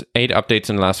released 8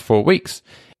 updates in the last 4 weeks.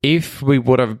 If we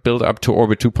would have built up to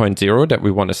Orbit 2.0 that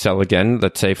we want to sell again,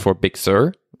 let's say for Big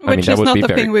Sur, which is not the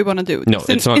thing we want to do. No,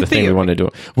 it's not the thing we want to do.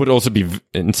 Would also be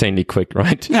insanely quick,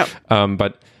 right? Yeah.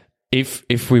 But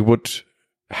if we would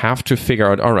have to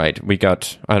figure out, all right, we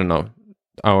got, I don't know,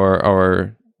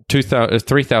 our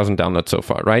 3,000 downloads so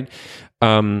far, right?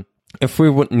 If we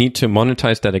would need to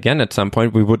monetize that again at some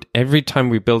point, we would, every time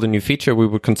we build a new feature, we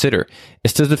would consider,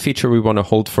 is this a feature we want to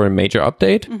hold for a major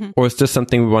update? Or is this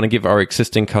something we want to give our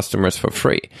existing customers for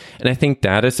free? And I think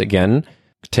that is, again,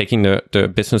 taking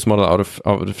the business model out of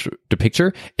the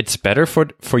picture. It's better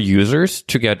for users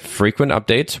to get frequent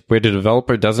updates where the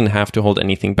developer doesn't have to hold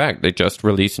anything back. They just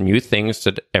release new things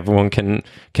that everyone can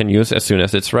use as soon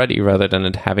as it's ready, rather than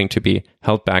it having to be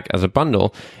held back as a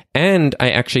bundle. And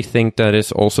I actually think that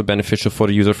is also beneficial for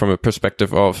the user from a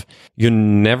perspective of, you're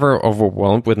never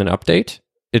overwhelmed with an update.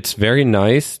 It's very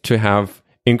nice to have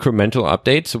incremental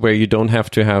updates where you don't have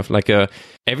to have like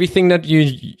everything that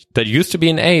used to be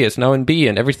in A is now in B,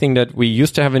 and everything that we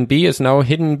used to have in B is now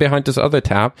hidden behind this other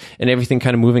tab, and everything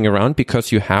kind of moving around,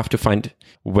 because you have to find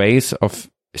ways of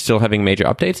still having major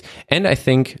updates. And I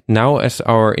think now, as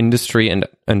our industry and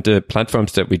the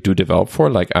platforms that we do develop for,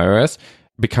 like iOS,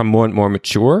 become more and more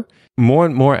mature, more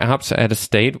and more apps are at a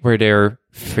state where they're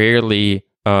fairly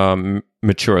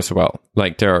mature as well.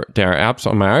 Like there are apps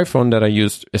on my iPhone that I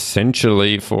used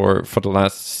essentially for the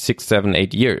last 6, 7,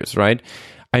 8 years, right?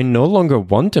 I no longer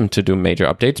want them to do major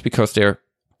updates because they're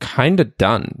kind of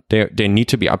done. They need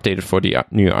to be updated for the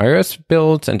new iOS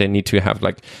builds, and they need to have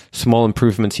like small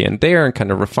improvements here and there and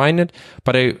kind of refine it.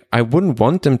 But I wouldn't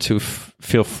want them to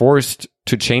feel forced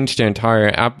to change their entire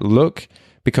app look,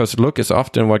 because look is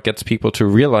often what gets people to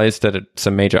realize that it's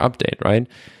a major update, right?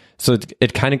 So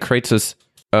it kind of creates this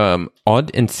odd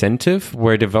incentive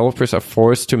where developers are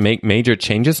forced to make major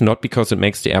changes, not because it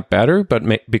makes the app better, but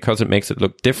because it makes it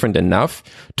look different enough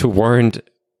to warrant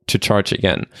to charge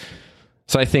again.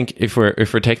 So I think if we're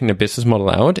taking the business model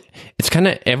out, it's kind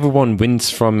of everyone wins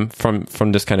from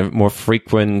this kind of more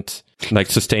frequent, like,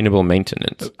 sustainable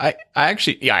maintenance. I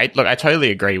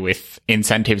totally agree with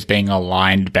incentives being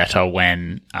aligned better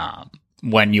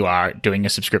when you are doing a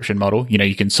subscription model. You know,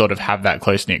 you can sort of have that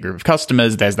close-knit group of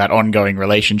customers. There's that ongoing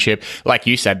relationship. Like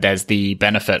you said, there's the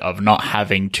benefit of not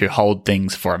having to hold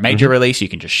things for a major release. You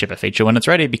can just ship a feature when it's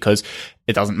ready because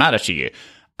it doesn't matter to you.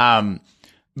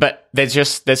 But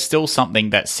there's still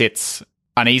something that sits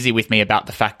uneasy with me about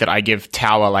the fact that I give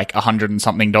Tower like $100 and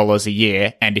something a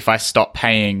year, and if I stop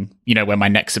paying, you know, when my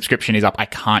next subscription is up, I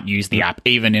can't use the app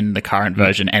even in the current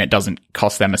version, and it doesn't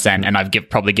cost them a cent, and I've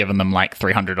probably given them like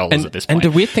 $300 at this point. And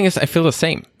the weird thing is, I feel the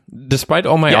same. Despite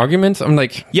all my arguments, I'm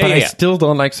like, I still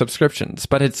don't like subscriptions.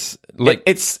 But it's like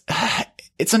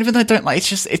it's not even that I don't like.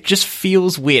 It just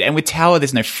feels weird. And with Tower,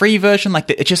 there's no free version. Like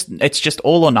it's just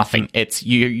all or nothing. It's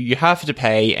you have to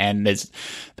pay, and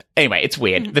anyway, it's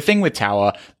weird. The thing with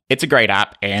Tower, it's a great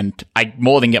app, and I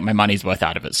more than get my money's worth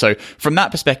out of it. So from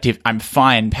that perspective, I'm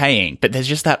fine paying. But there's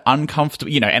just that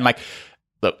uncomfortable, you know, and like.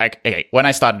 Look, okay, when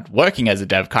I started working as a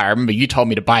dev, Kai, I remember you told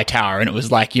me to buy Tower, and it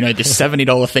was like, you know, this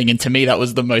 $70 thing, and to me that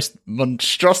was the most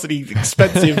monstrosity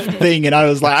expensive thing, and I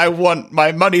was like, I want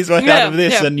my money's worth out of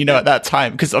this, and you know, at that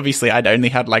time, because obviously I'd only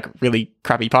had like really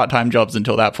crappy part-time jobs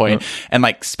until that point, and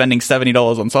like spending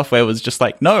 $70 on software was just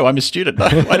like, no, I'm a student, why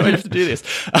do I have to do this?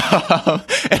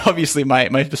 And obviously my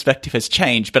perspective has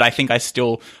changed, but I think I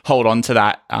still hold on to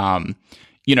that,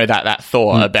 you know, that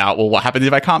thought about, well, what happens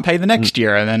if I can't pay the next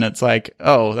year? And then it's like,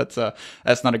 oh, that's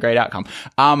not a great outcome.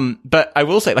 But I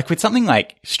will say, like, with something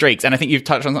like Streaks, and I think you've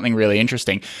touched on something really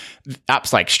interesting,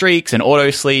 apps like Streaks and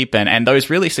Autosleep and those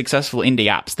really successful indie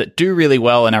apps that do really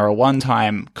well and are a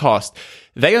one-time cost,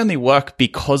 they only work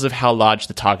because of how large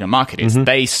the target market is.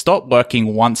 They stop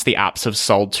working once the apps have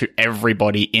sold to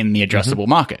everybody in the addressable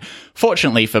market.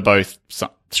 Fortunately for both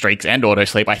Streaks and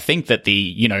Autosleep, I think that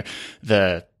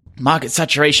the market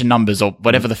saturation numbers, or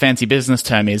whatever the fancy business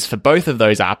term is, for both of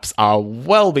those apps are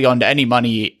well beyond any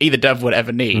money either dev would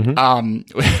ever need,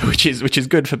 which is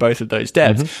good for both of those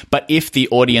devs. But if the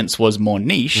audience was more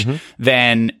niche,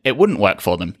 then it wouldn't work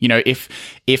for them. You know, if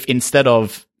instead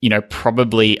of, you know,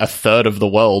 probably a third of the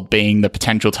world being the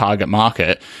potential target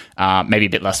market, maybe a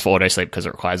bit less for autosleep because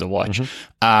it requires a watch,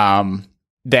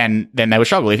 then they would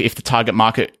struggle. If the target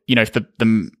market, you know, if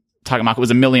the target market was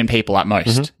 1 million people at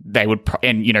most, they would,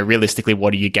 and, you know, realistically,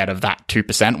 what do you get of that? 2%,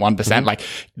 1%? Like,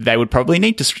 they would probably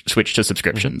need to switch to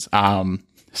subscriptions.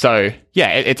 So yeah,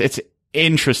 it's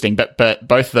interesting, but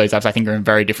both of those apps, I think, are in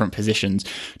very different positions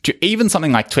to even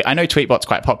something like Tweet. I know Tweetbot's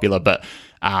quite popular, but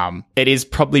it is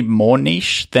probably more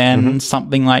niche than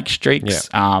something like Streaks.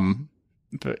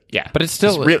 But it's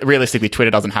still realistically,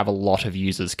 Twitter doesn't have a lot of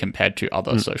users compared to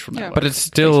other social networks. But it's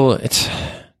still,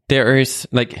 there is,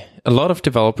 like, a lot of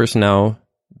developers now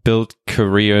build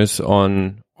careers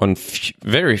on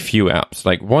very few apps,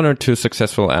 like 1 or 2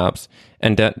 successful apps,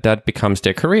 and that becomes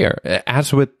their career.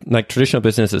 As with, like, traditional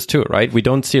businesses too, right? We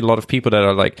don't see a lot of people that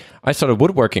are like, I started a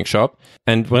woodworking shop,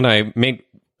 and when I make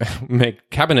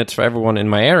cabinets for everyone in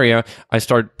my area, I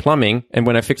start plumbing, and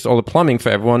when I fixed all the plumbing for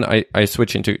everyone, I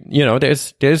switch into, you know,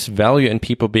 there's value in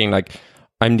people being like,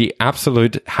 I'm the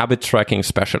absolute habit tracking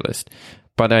specialist.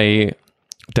 But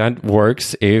that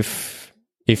works if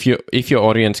your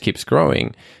audience keeps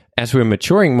growing. As we're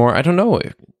maturing more, I don't know,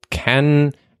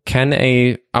 can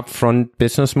a upfront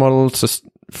business model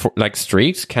like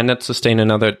Streaks, can that sustain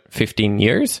another 15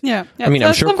 years? Yeah. I mean,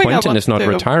 I'm sure Quentin is not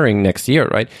retiring next year,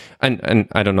 right? And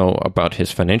I don't know about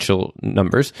his financial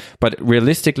numbers, but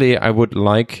realistically, I would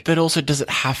like... But also, does it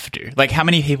have to? Like, how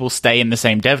many people stay in the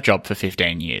same dev job for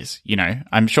 15 years? You know,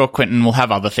 I'm sure Quentin will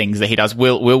have other things that he does.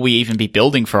 Will we even be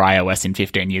building for iOS in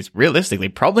 15 years? Realistically,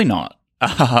 probably not.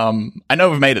 I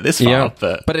know we've made it this far,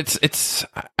 but it's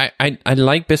I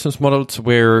like business models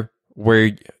where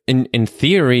in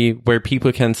theory, where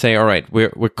people can say, all right,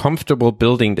 we're comfortable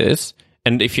building this,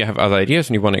 and if you have other ideas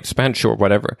and you want to expand, sure,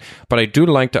 whatever. But I do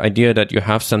like the idea that you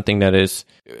have something that is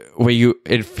where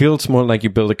it feels more like you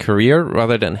build a career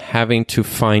rather than having to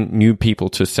find new people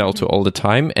to sell to all the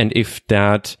time. And if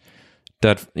that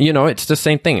you know, it's the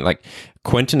same thing. Like,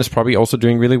 Quentin is probably also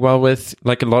doing really well with,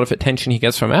 like, a lot of attention he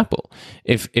gets from Apple.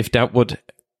 If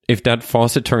that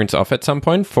faucet turns off at some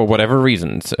point for whatever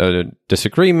reasons,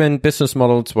 disagreement, business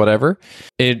models, whatever,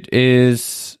 it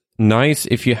is nice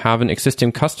if you have an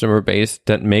existing customer base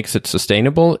that makes it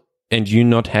sustainable and you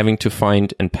not having to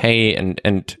find and pay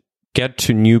and get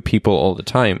to new people all the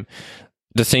time.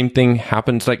 The same thing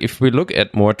happens, like, if we look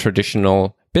at more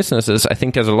traditional businesses, I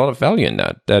think there's a lot of value in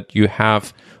that you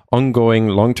have ongoing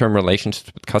long-term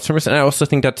relationships with customers. And I also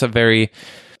think that's a very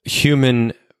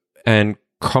human and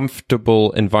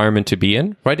comfortable environment to be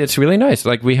in, right? It's really nice.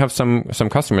 Like, we have some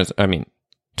customers, I mean,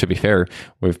 to be fair,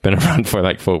 we've been around for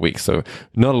like 4 weeks, so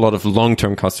not a lot of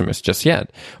long-term customers just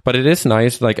yet. But it is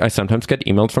nice. Like, I sometimes get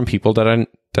emailed from people that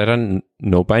I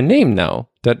know by name now,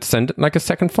 that send like a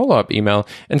second follow-up email.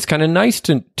 And it's kind of nice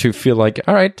to feel like,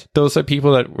 all right, those are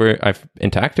people that I've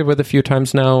interacted with a few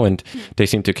times now, and they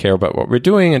seem to care about what we're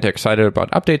doing, and they're excited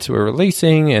about updates we're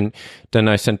releasing. And then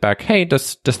I sent back, hey,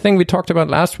 this thing we talked about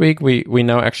last week, we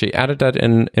now actually added that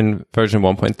in version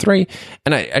 1.3.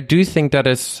 And I do think that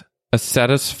is a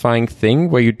satisfying thing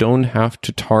where you don't have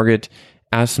to target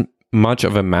as much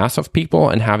of a mass of people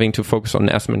and having to focus on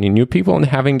as many new people, and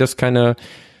having this kind of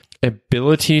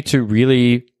ability to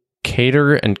really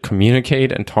cater and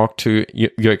communicate and talk to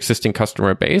your existing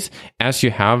customer base as you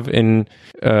have in,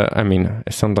 I mean,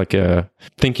 it sounds like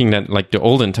thinking that like the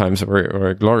olden times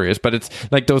were glorious, but it's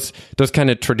like those kind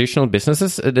of traditional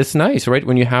businesses. It's nice, right?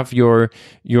 When you have your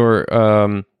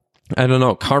I don't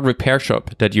know, car repair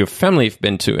shop that your family have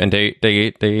been to, and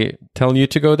they tell you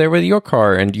to go there with your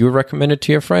car, and you recommend it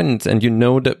to your friends, and you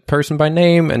know the person by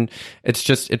name, and it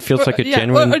feels like a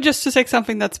genuine... Or just to take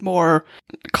something that's more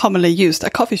commonly used, a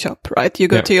coffee shop, right? You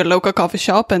go to your local coffee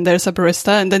shop, and there's a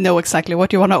barista, and they know exactly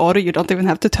what you want to order. You don't even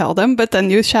have to tell them, but then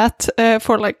you chat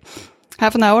for like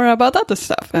half an hour about other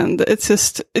stuff, and it's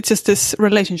just this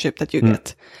relationship that you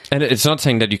get. And it's not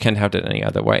saying that you can't have that any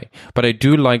other way, but I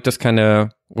do like this kind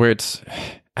of where it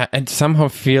somehow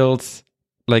feels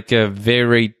like a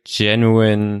very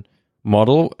genuine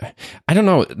model. I don't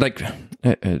know, like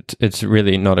it's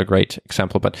really not a great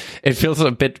example, but it feels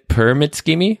a bit pyramid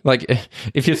schemey. Like,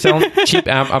 if you sell cheap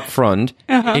app up front,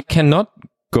 it cannot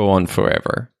go on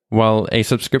forever. While a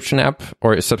subscription app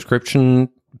or a subscription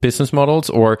business models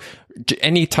or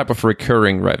any type of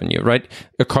recurring revenue, right?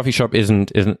 A coffee shop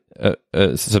isn't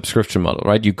a subscription model,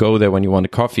 right? You go there when you want a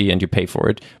coffee and you pay for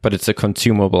it, but it's a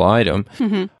consumable item.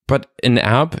 Mm-hmm. But an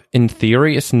app, in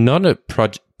theory, is not a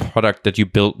product that you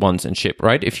build once and ship,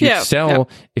 right? If you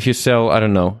sell, I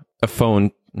don't know, a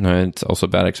phone, no, it's also a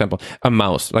bad example, a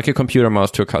mouse, like a computer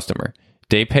mouse to a customer.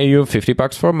 They pay you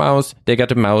 $50 for a mouse, they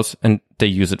get a mouse and they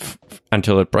use it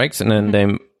until it breaks, and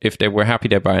then if they were happy,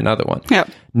 they buy another one. Yeah.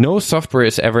 No software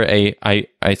is ever I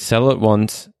sell it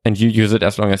once and you use it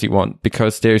as long as you want,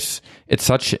 because it's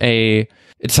such a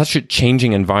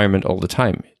changing environment all the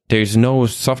time. There's no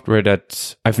software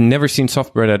I've never seen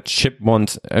software that shipped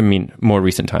once. I mean, more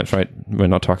recent times, right? We're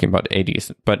not talking about 80s,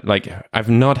 but like I've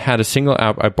not had a single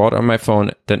app I bought on my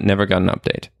phone that never got an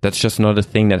update. That's just not a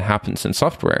thing that happens in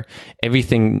software.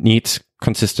 Everything needs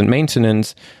consistent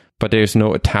maintenance, but there's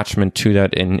no attachment to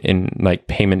that in like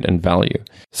payment and value.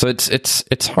 So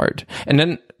it's hard. And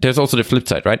then there's also the flip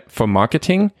side, right? For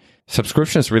marketing,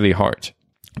 subscription is really hard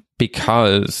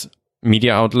because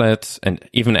media outlets and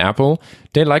even Apple,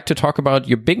 they like to talk about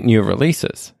your big new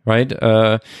releases, right?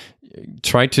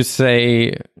 Try to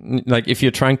say, like, if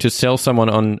you're trying to sell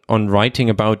someone on writing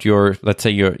about your, let's say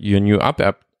your new app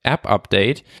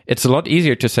update, it's a lot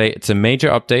easier to say it's a major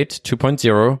update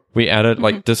 2.0. We added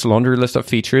like this laundry list of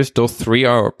features. Those 3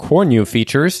 are our core new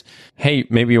features. Hey,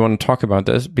 maybe you want to talk about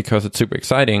this because it's super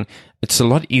exciting. It's a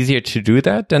lot easier to do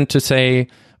that than to say,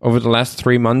 over the last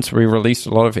 3 months, we released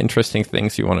a lot of interesting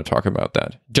things. You want to talk about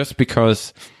that, just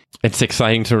because it's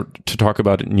exciting to talk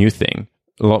about a new thing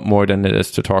a lot more than it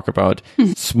is to talk about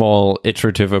small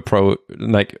iterative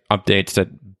updates that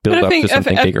build up to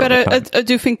something bigger. But I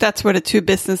do think that's where the two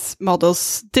business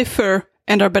models differ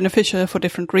and are beneficial for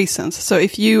different reasons. So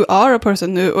if you are a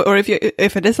person who, or if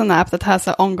it is an app that has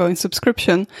an ongoing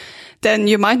subscription, then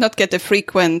you might not get the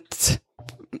frequent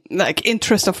like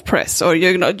interest of press, or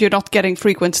you're not getting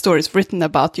frequent stories written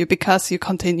about you because you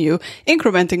continue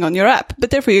incrementing on your app.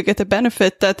 But therefore you get the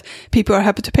benefit that people are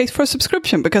happy to pay for a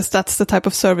subscription because that's the type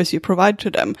of service you provide to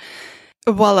them.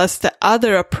 While as the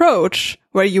other approach,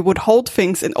 where you would hold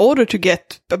things in order to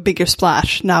get a bigger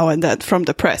splash now and then from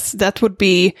the press, that would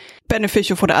be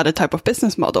beneficial for the other type of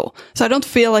business model. So I don't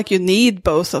feel like you need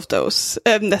both of those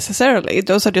necessarily.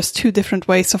 Those are just two different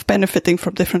ways of benefiting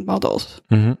from different models.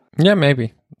 Mm-hmm. Yeah,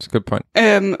 maybe. That's a good point.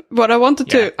 What I wanted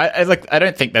to... I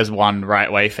don't think there's one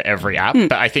right way for every app,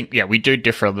 but I think, we do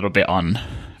differ a little bit on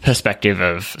perspective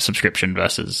of subscription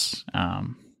versus...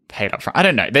 paid up front. I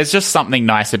don't know. There's just something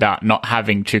nice about not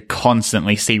having to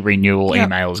constantly see renewal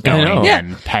emails going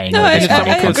and paying all this money.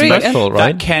 I agree.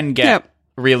 That can get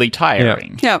really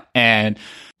tiring. Yeah. And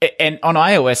on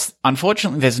iOS,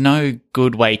 unfortunately, there's no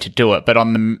good way to do it. But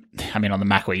on the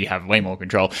Mac where you have way more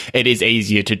control, it is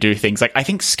easier to do things. Like, I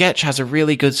think Sketch has a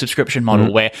really good subscription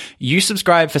model where you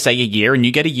subscribe for, say, a year and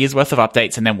you get a year's worth of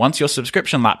updates. And then once your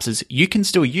subscription lapses, you can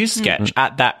still use Sketch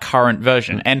at that current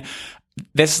version. And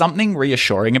there's something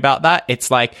reassuring about that. It's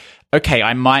like, okay,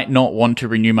 I might not want to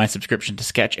renew my subscription to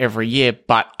Sketch every year,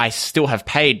 but I still have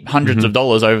paid hundreds of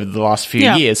dollars over the last few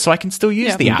years, so I can still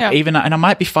use the app, and I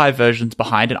might be 5 versions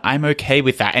behind, and I'm okay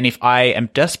with that. And if I am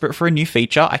desperate for a new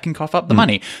feature, I can cough up the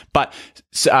money. But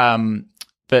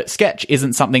Sketch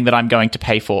isn't something that I'm going to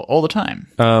pay for all the time.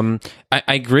 I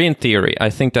agree in theory. I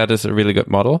think that is a really good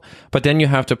model. But then you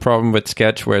have the problem with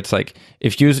Sketch where it's like,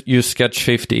 if you use Sketch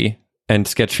 50, and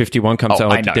Sketch 51 comes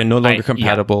out, they're no longer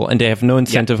compatible, and they have no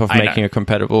incentive of making it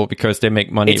compatible because they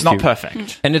make money. It's not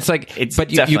perfect. And it's like,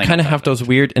 but you kind of have those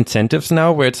weird incentives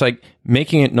now where it's like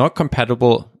making it not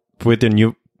compatible with the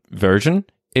new version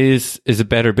is a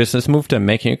better business move than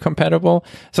making it compatible.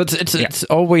 So it's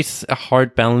always a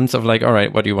hard balance of like, all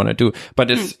right, what do you want to do? But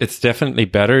it's definitely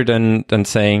better than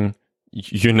saying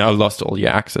you now lost all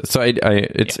your access. So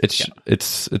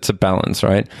it's a balance,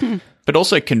 right? But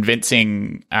also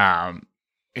convincing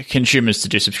consumers to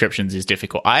do subscriptions is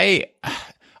difficult. I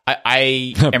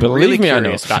am really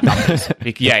curious about numbers.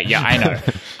 I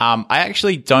know. I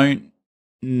actually don't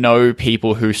know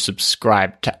people who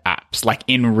subscribe to apps, like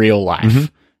in real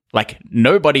life. Like,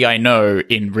 nobody I know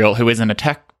who isn't a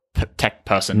tech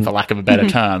person, for lack of a better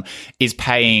term, is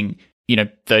paying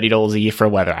 $30 a year for a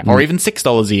weather app, or even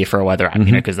 $6 a year for a weather app,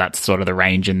 because that's sort of the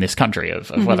range in this country of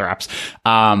weather apps.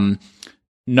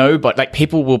 No, but like,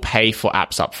 people will pay for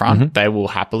apps up front. They will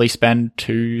happily spend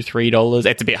 $2-3.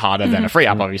 It's a bit harder than a free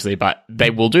app, obviously, but they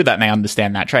will do that and they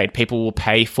understand that trade. People will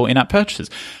pay for in-app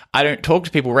purchases. I don't talk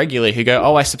to people regularly who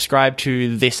go, I subscribe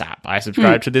to this app. I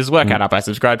subscribe to this workout app. I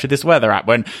subscribe to this weather app.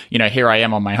 When, here I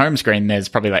am on my home screen, there's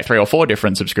probably like 3 or 4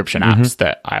 different subscription apps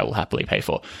that I will happily pay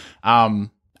for.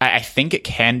 I think it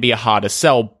can be a harder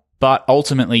sell, but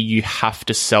ultimately you have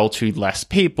to sell to less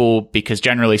people because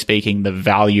generally speaking, the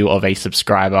value of a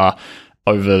subscriber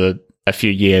over a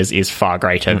few years is far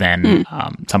greater than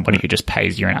somebody who just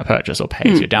pays your in-app purchase or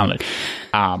pays your download.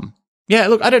 Yeah,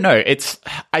 look, I don't know.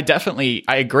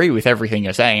 I agree with everything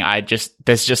you're saying.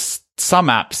 There's just some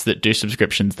apps that do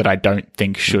subscriptions that I don't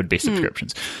think should be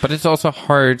subscriptions. But it's also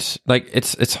hard. Like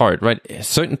it's hard, right?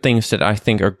 Certain things that I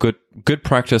think are good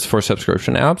practice for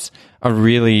subscription apps are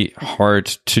really hard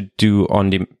to do on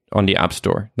the App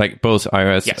Store, like both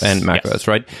iOS and macOS,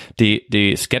 right?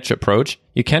 The Sketch approach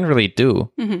you can't really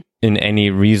do in any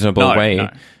reasonable way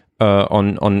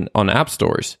on app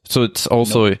stores. So it's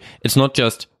also it's not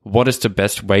just what is the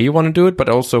best way you want to do it, but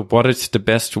also what is the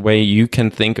best way you can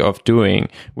think of doing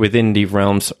within the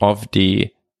realms of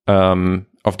the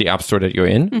App Store that you're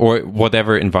in or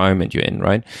whatever environment you're in,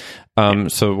 right?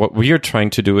 So what we are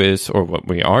trying to do is, or what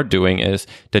we are doing is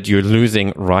that you're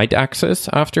losing write access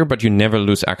after, but you never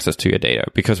lose access to your data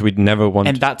because we'd never want.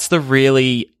 And that's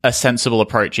a sensible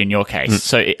approach in your case.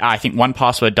 So I think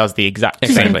 1Password does the exact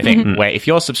same thing where if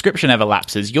your subscription ever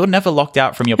lapses, you're never locked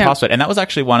out from your password. And that was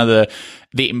actually one of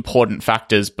the important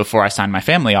factors before I signed my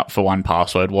family up for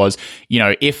 1Password was,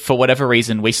 if for whatever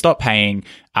reason we stop paying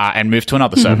and move to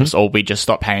another service or we just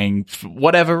stop paying for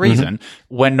whatever reason,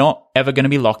 we're not ever going to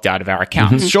be locked out of our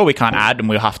accounts. Sure, we can't add and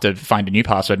we'll have to find a new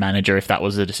password manager if that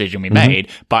was the decision we made,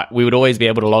 but we would always be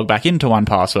able to log back into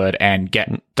 1Password and get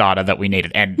data that we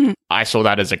needed. And I saw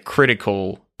that as a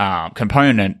critical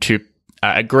component to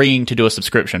agreeing to do a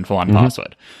subscription for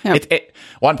 1Password.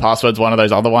 1Password's one of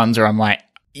those other ones where I'm like,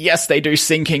 yes, they do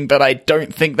syncing, but I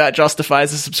don't think that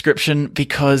justifies a subscription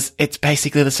because it's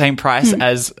basically the same price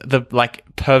as the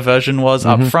per version was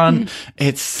up front.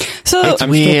 It's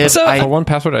weird. For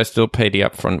 1Password, I still pay the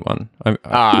upfront one.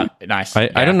 Nice. I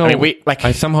don't know. I mean,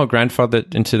 I somehow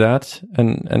grandfathered into that,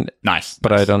 and nice.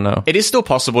 But I don't know. It is still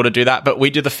possible to do that, but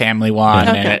we do the family one,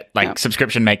 and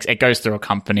subscription it goes through a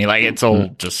company. It's all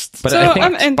just. But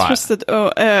I'm interested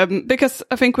because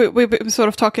I think we've been sort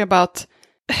of talking about.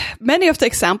 Many of the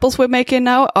examples we're making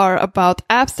now are about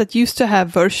apps that used to have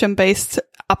version-based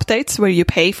updates where you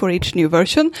pay for each new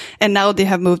version, and now they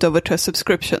have moved over to a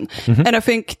subscription. And I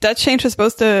think that changes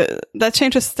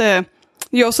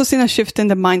you also see a shift in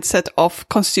the mindset of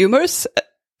consumers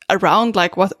around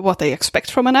what they expect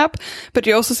from an app, but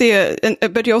you also see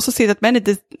that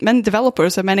many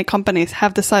developers and many companies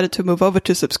have decided to move over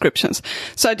to subscriptions.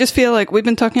 So I just feel like we've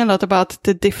been talking a lot about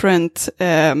the different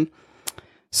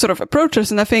sort of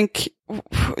approaches. And I think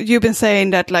you've been saying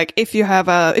that if you have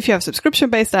a subscription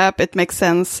based app, it makes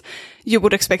sense. You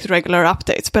would expect regular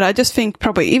updates. But I just think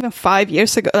probably even 5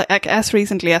 years ago, as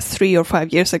recently as 3 or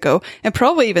 5 years ago, and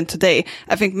probably even today,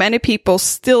 I think many people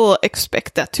still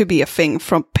expect that to be a thing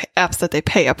from apps that they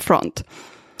pay up front.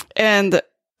 And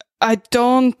I'm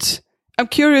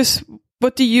curious,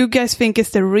 what do you guys think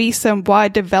is the reason why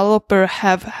developers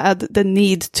have had the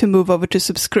need to move over to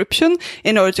subscription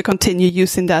in order to continue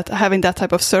having that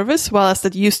type of service, while as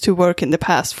that used to work in the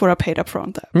past for a paid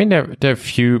upfront app? I mean, there are a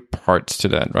few parts to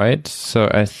that, right? So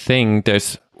I think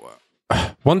there's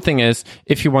one thing is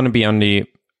if you want to be in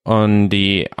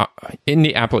the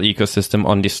Apple ecosystem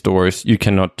on the stores, you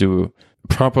cannot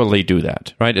properly do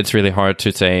that, right? It's really hard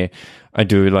to say, I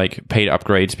do paid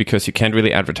upgrades because you can't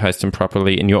really advertise them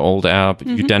properly in your old app.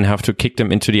 You then have to kick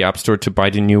them into the App Store to buy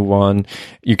the new one.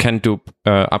 You can't do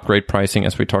upgrade pricing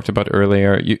as we talked about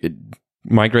earlier.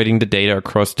 Migrating the data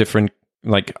across different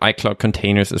iCloud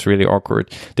containers is really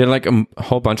awkward. There are a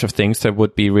whole bunch of things that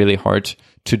would be really hard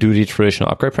to do the traditional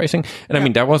upgrade pricing. And I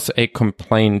mean, that was a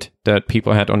complaint that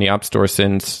people had on the App Store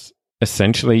since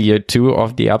essentially year 2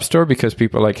 of the App Store, because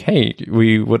people are hey,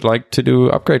 we would like to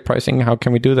do upgrade pricing. How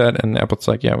can we do that? And Apple's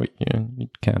you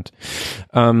can't.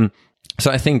 So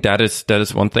I think that is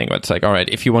one thing. It's all right,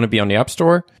 if you want to be on the App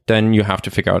Store, then you have to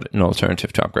figure out an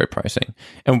alternative to upgrade pricing.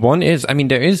 And one is, I mean,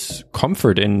 there is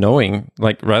comfort in knowing,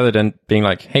 rather than being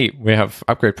hey, we have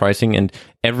upgrade pricing and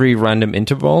every random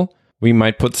interval, we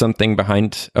might put something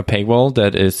behind a paywall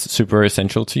that is super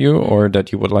essential to you or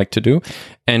that you would like to do.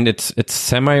 And it's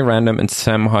semi-random and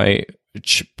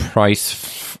semi-price,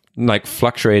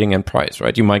 fluctuating in price,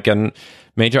 right? You might get a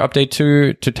major update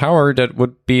to Tower that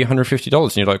would be $150.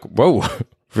 And you're like, whoa,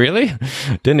 really?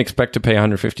 Didn't expect to pay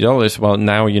 $150. Well,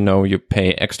 now you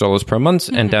pay X dollars per month,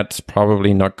 and that's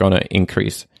probably not going to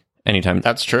increase anytime.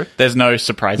 That's true. There's no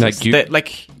surprises.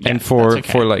 And for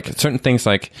certain things,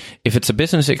 if it's a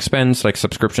business expense,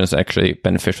 subscription is actually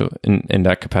beneficial in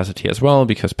that capacity as well,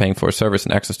 because paying for a service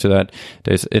and access to that,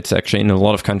 it's actually in a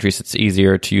lot of countries, it's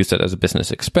easier to use that as a business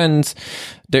expense.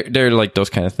 They're those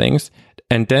kind of things.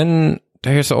 And then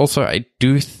there's also, I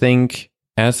do think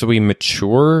as we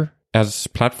mature as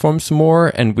platforms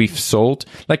more and we've sold,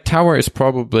 like Tower is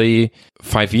probably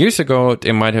 5 years ago,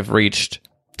 they might have reached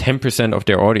 10% of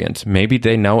their audience. Maybe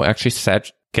they now actually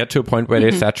get to a point where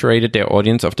they saturated their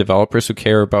audience of developers who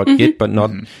care about Git, but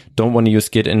don't want to use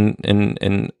Git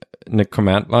in the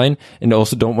command line, and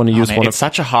also don't want to use it's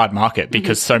such a hard market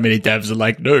because so many devs are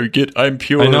like, no, Git, I'm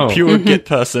pure Git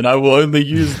person. I will only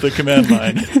use the command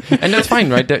line. And that's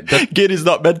fine, right? Git is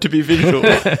not meant to be visual.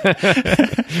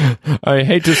 I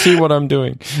hate to see what I'm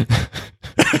doing.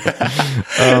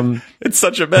 It's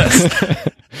such a mess.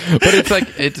 But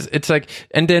it's like,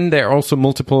 and then there are also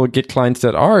multiple Git clients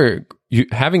that are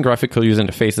having graphical user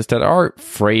interfaces that are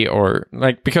free, or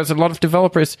like, because a lot of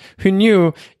developers who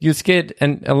knew use Git,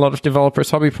 and a lot of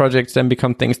developers' hobby projects then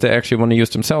become things they actually want to use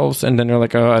themselves. And then they're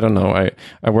like, oh, I don't know.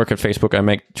 I work at Facebook. I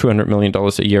make $200 million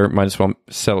a year. Might as well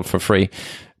sell it for free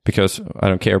because I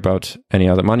don't care about any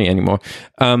other money anymore.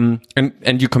 And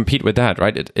you compete with that,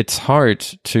 right? It's hard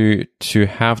to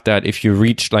have that if you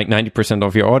reach like 90%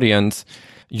 of your audience.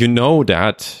 You know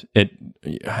that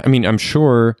I'm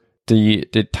sure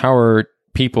the Tower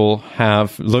people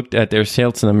have looked at their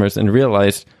sales numbers and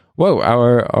realized, whoa,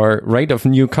 our rate of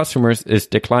new customers is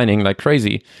declining like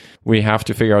crazy. We have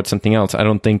to figure out something else. I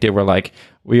don't think they were like,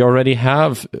 we already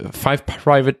have 5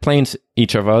 private planes,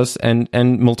 each of us, and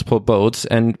multiple boats,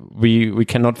 and we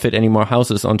cannot fit any more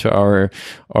houses onto our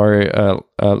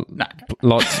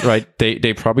lots, right?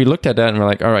 They probably looked at that and were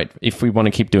like, all right, if we want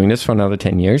to keep doing this for another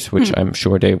 10 years, which I'm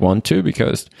sure they want to,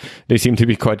 because they seem to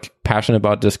be quite passionate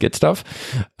about this Git stuff.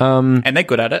 And they're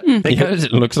good at it.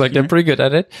 It looks like they're pretty good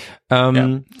at it.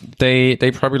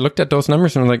 They probably looked at those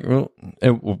numbers and were like, well,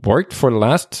 it worked for the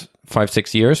last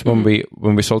 5-6 years when we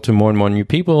sold to more and more new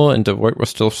people and the word was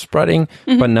still spreading,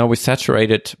 but now we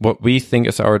saturated what we think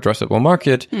is our addressable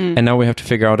market, and now we have to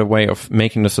figure out a way of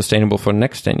making this sustainable for the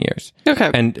next 10 years. Okay.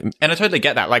 And I totally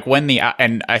get that. Like when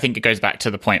and I think it goes back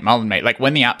to the point Mullen made, like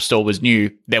when the App Store was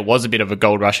new, there was a bit of a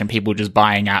gold rush and people just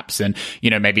buying apps and,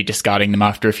 maybe discarding them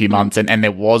after a few months. And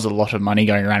there was a lot of money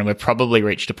going around, and we've probably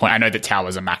reached a point. I know that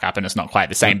Tower's a Mac app and it's not quite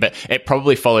the same, but it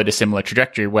probably followed a similar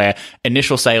trajectory where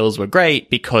initial sales were great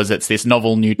because it's this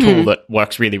novel new tool that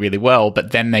works really, really well.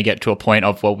 But then they get to a point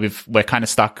of, well, we're kind of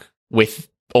stuck with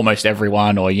almost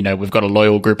everyone, or, we've got a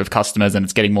loyal group of customers and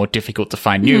it's getting more difficult to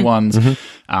find new ones.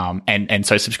 And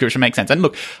so subscription makes sense. And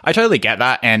look, I totally get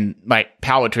that. And like,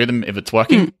 power to them if it's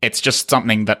working. It's just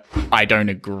something that I don't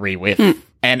agree with.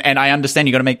 And I understand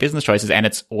you got to make business choices, and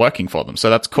it's working for them, so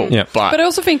that's cool. Yeah. But I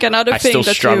also think another thing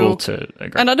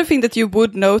that you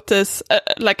would notice,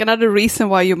 like another reason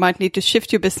why you might need to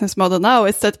shift your business model now,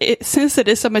 is that since it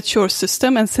is a mature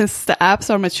system and since the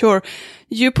apps are mature,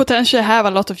 you potentially have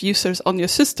a lot of users on your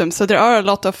system. So there are a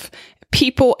lot of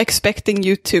people expecting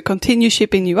you to continue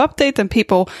shipping new updates and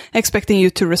people expecting you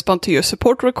to respond to your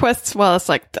support requests. Well, it's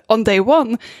like on day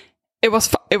one, it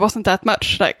wasn't that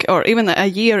much, like, or even a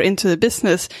year into the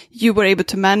business, you were able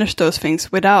to manage those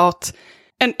things without,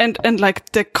 and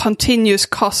like the continuous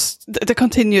cost, the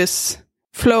continuous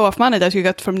flow of money that you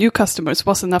get from new customers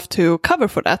was enough to cover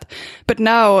for that. But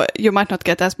now you might not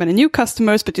get as many new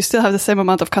customers, but you still have the same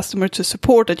amount of customers to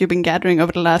support that you've been gathering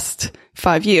over the last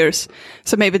 5 years.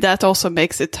 So maybe that also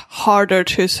makes it harder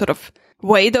to sort of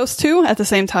weigh those two at the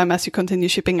same time as you continue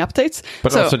shipping updates.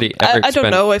 But so also I don't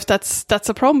know if that's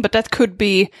a problem, but that could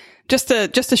be just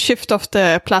a shift of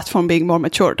the platform being more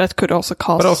mature. That could also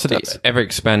cause. But also the ever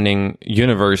expanding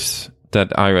universe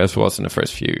that iOS was in the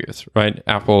first few years, right?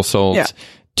 Apple sold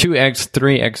 2x,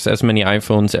 3x as many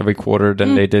iPhones every quarter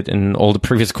than they did in all the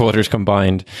previous quarters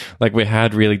combined. Like we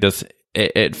had really this.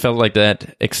 It felt like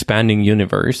that expanding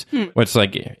universe, where it's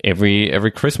like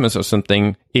every Christmas or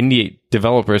something, indie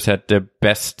developers had the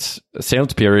best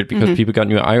sales period because people got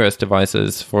new iOS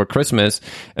devices for Christmas,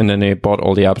 and then they bought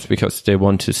all the apps because they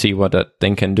want to see what that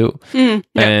thing can do.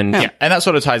 And that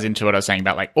sort of ties into what I was saying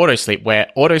about like Autosleep, where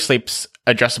Autosleep's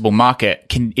addressable market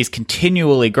is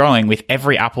continually growing with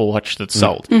every Apple Watch that's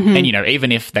sold. And,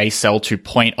 even if they sell to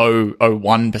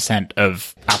 0.001%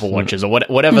 of Apple Watches or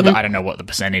whatever, I don't know what the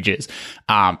percentage is,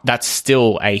 that's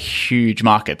still a huge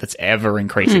market that's ever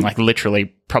increasing, like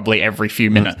literally probably every few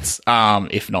minutes,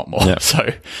 if not more. Yeah. So,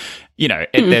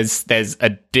 there's a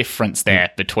difference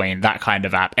there between that kind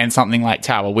of app and something like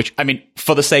Tower, which, I mean,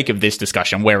 for the sake of this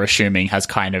discussion, we're assuming has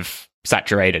kind of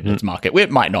saturated its market. It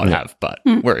might not have, but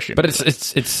we're assuming. But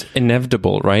it's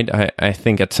inevitable, right? I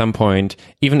think at some point,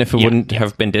 even if it wouldn't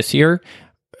have been this year,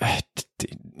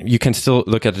 you can still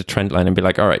look at the trend line and be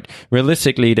like, all right,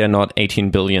 realistically, there are not 18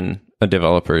 billion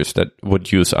developers that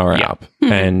would use our app.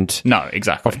 And no,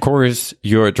 exactly. Of course,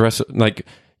 your address, like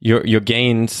your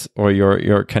gains or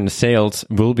your kind of sales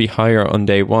will be higher on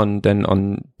day 1 than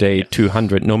on day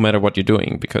 200, no matter what you're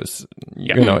doing, because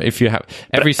you know, if you have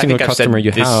every single customer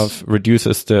you have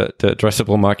reduces the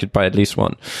addressable market by at least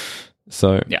 1.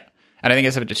 So yeah. And I think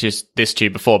I said this to you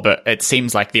before, but it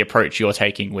seems like the approach you're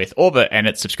taking with Orbit and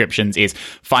its subscriptions is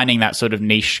finding that sort of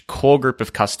niche core group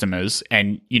of customers,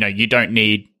 and you know, you don't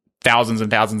need thousands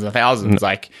and thousands and thousands.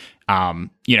 Like,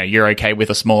 you know, you're okay with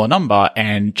a smaller number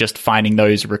and just finding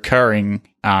those recurring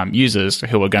users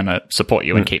who are going to support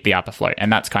you and keep the app afloat.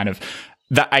 And that's kind of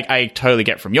that I totally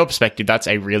get from your perspective. That's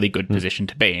a really good position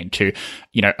to be in, to,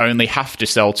 you know, only have to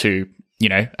sell to, you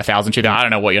know, 1,000, 2,000. I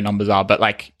don't know what your numbers are, but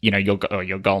like, you know, your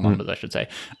goal numbers, I should say.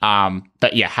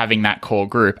 But yeah, having that core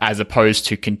group as opposed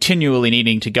to continually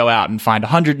needing to go out and find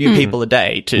 100 new people a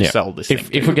day to sell this thing.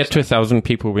 If we get to 1,000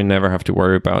 people, we never have to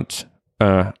worry about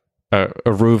a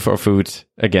roof or food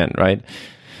again, right?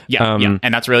 Yeah,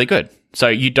 and that's really good. So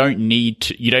you don't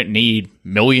need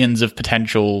millions of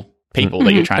potential people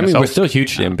that you're trying to sell. We're still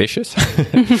hugely ambitious.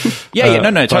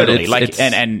 No, totally.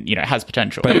 And you know, it has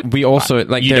potential. But we also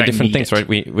there are different things, right?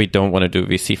 We don't want to do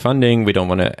VC funding. We don't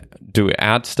want to do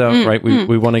ad stuff, right?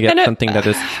 We want to get something that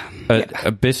is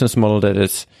a business model that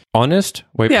is honest,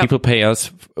 where people pay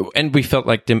us. And we felt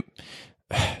like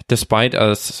despite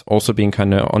us also being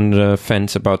kind of on the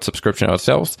fence about subscription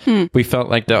ourselves, we felt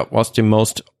like that was the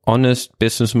most honest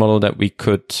business model that we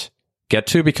could get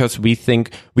to, because we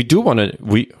think we do want to,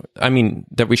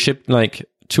 that we ship like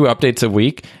 2 updates a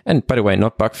week. And by the way,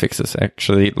 not bug fixes,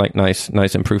 actually, like nice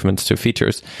improvements to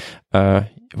features. We're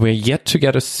yet to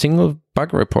get a single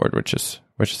bug report, which is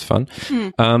fun.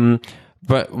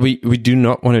 But we do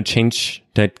not want to change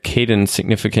that cadence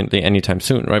significantly anytime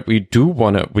soon, right? We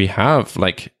have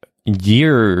like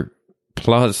years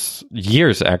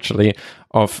actually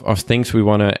of things we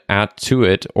want to add to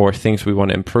it or things we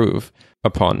want to improve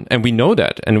upon. And we know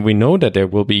that. And we know that there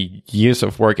will be years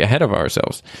of work ahead of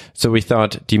ourselves. So we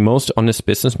thought the most honest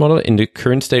business model in the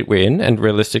current state we're in, and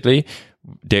realistically,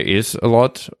 there is a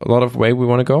lot of way we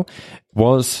want to go,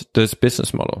 was this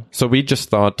business model. So we just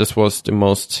thought this was the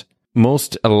most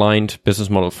aligned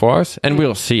business model for us, and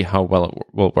we'll see how well it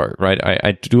will work, right?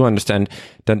 I do understand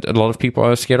that a lot of people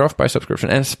are scared off by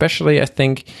subscription, and especially I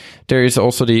think there is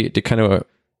also the kind of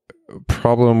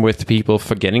problem with people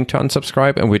forgetting to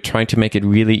unsubscribe, and we're trying to make it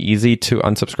really easy to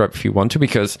unsubscribe if you want to,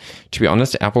 because to be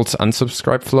honest, Apple's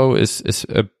unsubscribe flow is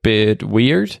a bit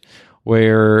weird,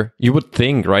 where you would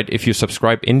think, right, if you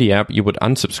subscribe in the app, you would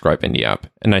unsubscribe in the app.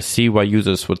 And I see why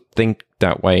users would think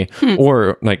that way.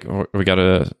 Or like we got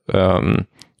an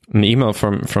email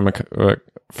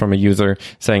from a user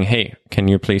saying, hey, can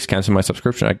you please cancel my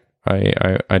subscription?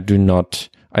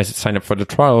 I signed up for the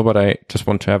trial, but I just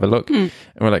want to have a look. And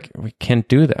we're like, we can't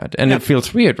do that. And it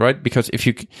feels weird, right? Because if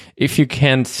you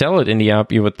can sell it in the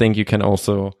app, you would think you can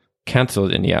also cancel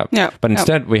it in the app. But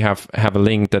instead we have a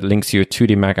link that links you to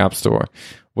the Mac App Store,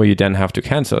 where you then have to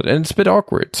cancel it. And it's a bit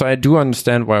awkward. So I do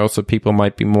understand why also people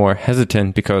might be more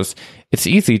hesitant, because it's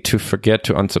easy to forget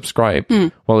to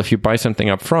unsubscribe. Well, if you buy something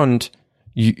up front,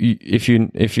 if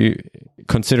you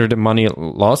consider the money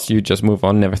lost, you just move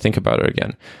on, never think about it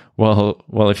again. Well,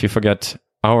 if you forget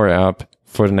our app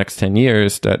for the next 10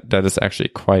 years, that is actually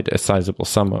quite a sizable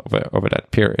sum over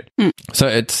that period. So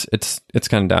it's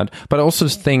kind of that. But I also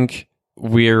think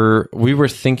we were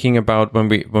thinking about when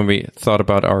we thought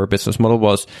about our business model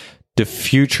was the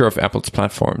future of Apple's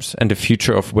platforms and the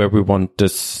future of where we want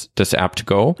this app to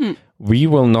go. We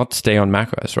will not stay on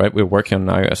macOS, right? We're working on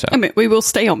an iOS app. I mean, we will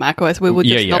stay on macOS. We would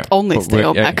just not only stay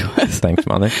on macOS. Thanks,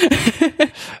 Mane.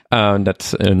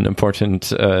 That's an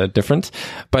important difference.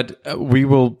 But we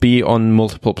will be on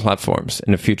multiple platforms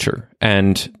in the future.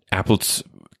 And Apple's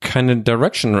kind of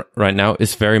direction right now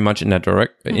is very much in that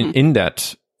in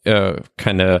that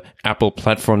kind of Apple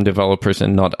platform developers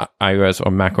and not iOS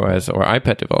or macOS or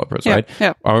iPad developers, right?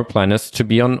 Yeah. Our plan is to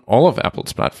be on all of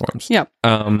Apple's platforms. Yeah.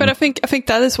 But I think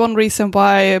that is one reason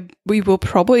why we will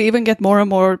probably even get more and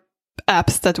more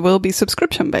apps that will be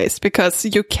subscription based, because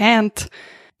you can't,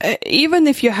 even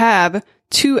if you have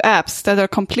 2 apps that are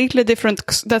completely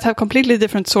different, that have completely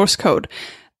different source code,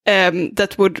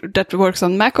 that works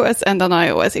on macOS and on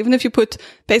iOS. Even if you put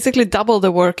basically double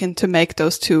the work in to make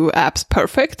those 2 apps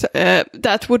perfect,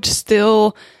 that would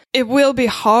still, it will be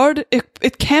hard.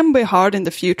 It can be hard in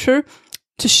the future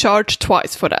to charge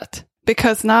twice for that.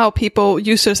 Because now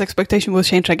users' expectation will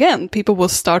change again. People will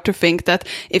start to think that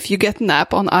if you get an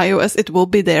app on iOS, it will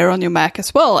be there on your Mac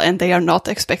as well. And they are not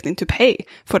expecting to pay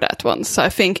for that one. So I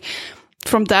think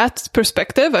from that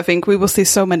perspective, I think we will see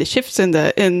so many shifts in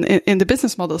the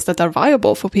business models that are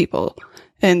viable for people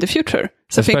in the future.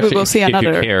 So especially I think we will see another.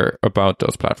 If you care about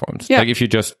those platforms, like if you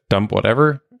just dump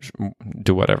whatever,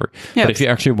 do whatever. But if you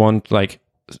actually want like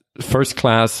first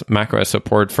class macOS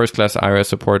support, first class iOS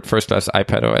support, first class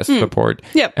iPadOS support,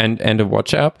 and a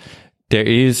watch app, there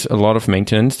is a lot of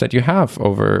maintenance that you have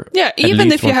over. Yeah,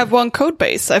 even if you have one code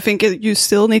base, I think you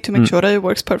still need to make sure that it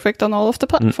works perfect on all of the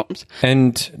platforms.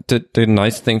 And the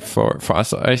nice thing for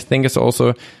us, I think, is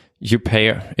also you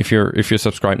pay if you're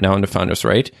subscribed now in the Founders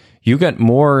Rate, you get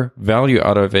more value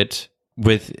out of it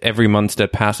with every month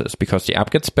that passes because the app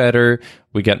gets better.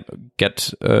 We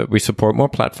we support more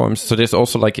platforms. So there's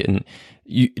also like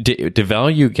the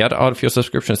value you get out of your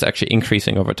subscription is actually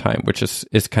increasing over time, which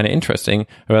is kind of interesting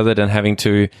rather than having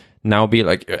to now be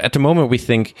like, at the moment, we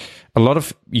think a lot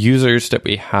of users that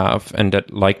we have and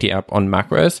that like the app on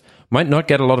macOS might not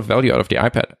get a lot of value out of the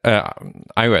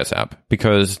iOS app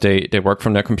because they work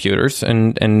from their computers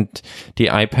and the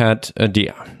iPad,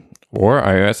 or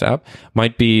iOS app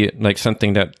might be like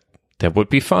something that would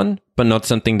be fun, but not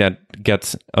something that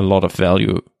gets a lot of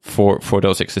value for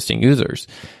those existing users.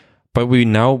 But we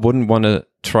now wouldn't want to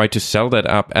try to sell that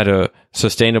app at a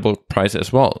sustainable price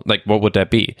as well. Like, what would that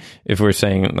be if we're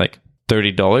saying like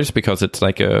 $30 because it's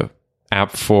like a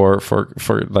app for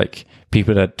like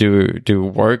people that do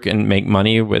work and make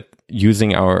money with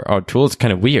using our tools?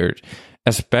 Kind of weird,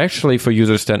 especially for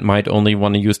users that might only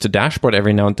want to use the dashboard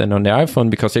every now and then on their iPhone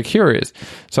because they're curious.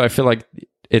 So I feel like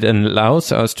it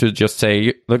allows us to just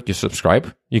say, look, you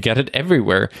subscribe, you get it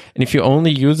everywhere. And if you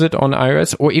only use it on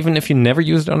iOS, or even if you never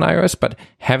use it on iOS, but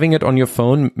having it on your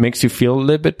phone makes you feel a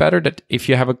little bit better, that if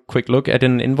you have a quick look at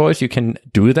an invoice, you can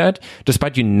do that.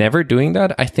 Despite you never doing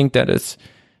that, I think that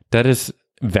is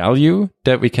value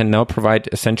that we can now provide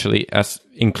essentially as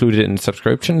included in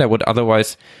subscription that would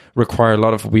otherwise require a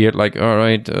lot of weird, like, all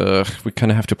right, we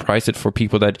kind of have to price it for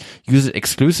people that use it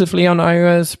exclusively on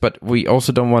iOS, but we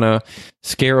also don't want to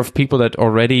scare off people that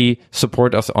already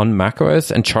support us on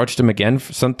macOS and charge them again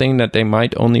for something that they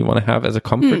might only want to have as a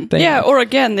comfort thing. Yeah, or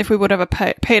again, if we would have a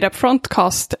paid upfront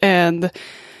cost and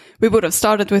we would have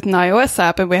started with an iOS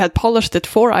app and we had polished it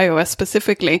for iOS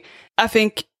specifically, I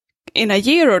think in a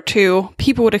year or two,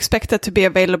 people would expect it to be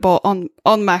available on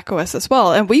macOS as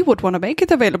well. And we would want to make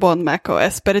it available on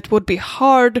macOS, but it would be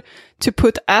hard to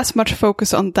put as much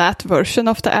focus on that version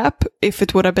of the app if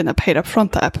it would have been a paid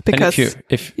upfront app. Because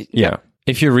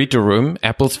if you read the room,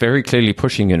 Apple's very clearly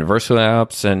pushing universal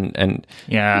apps and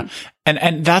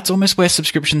And that's almost where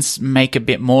subscriptions make a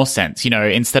bit more sense. You know,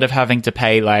 instead of having to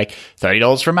pay like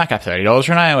 $30 for a Mac app, $30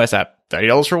 for an iOS app,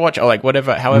 $30 for a watch, or like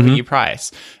whatever, however you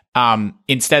price.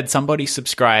 Instead, somebody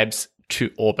subscribes to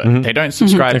Orbit. They don't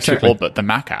subscribe to Orbit, the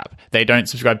Mac app. They don't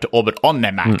subscribe to Orbit on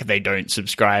their Mac. They don't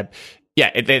subscribe.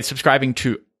 Yeah, they're subscribing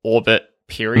to Orbit,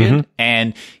 period.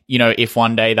 And, you know, if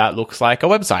one day that looks like a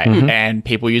website and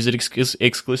people use it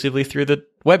exclusively through the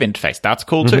web interface, that's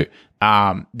cool too.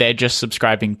 They're just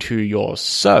subscribing to your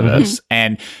service.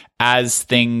 And as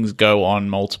things go on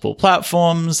multiple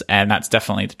platforms, and that's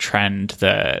definitely the trend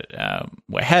that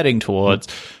we're heading towards,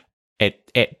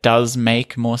 it does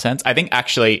make more sense. I think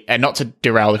actually, and not to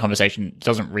derail the conversation, it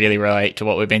doesn't really relate to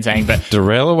what we've been saying, but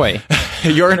derail away.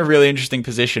 You're in a really interesting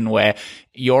position where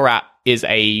your app is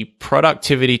a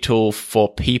productivity tool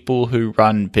for people who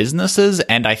run businesses.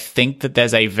 And I think that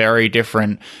there's a very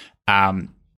different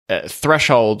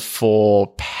threshold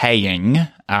for paying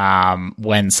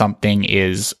when something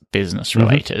is business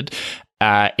related.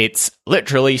 It's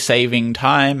literally saving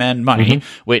time and money,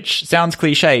 which sounds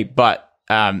cliche, but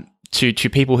to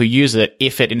people who use it,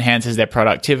 if it enhances their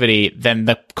productivity, then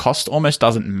the cost almost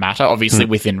doesn't matter, obviously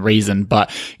within reason,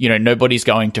 but you know, nobody's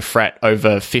going to fret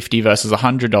over $50 versus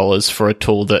 $100 for a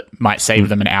tool that might save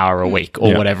them an hour a week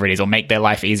or whatever it is, or make their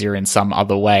life easier in some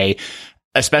other way,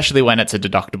 especially when it's a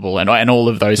deductible and all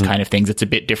of those kind of things. It's a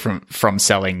bit different from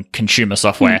selling consumer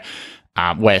software,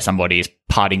 where somebody is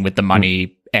parting with the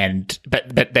money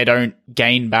but they don't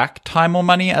gain back time or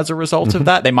money as a result of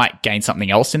that. They might gain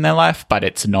something else in their life, but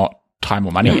it's not time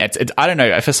or money. It's I don't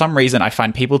know. For some reason, I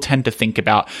find people tend to think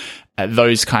about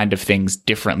those kind of things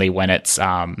differently when it's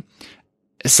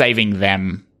saving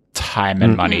them time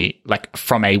and money, like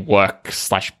from a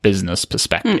work/business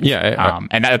perspective.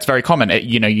 And that's very common.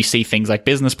 You know, you see things like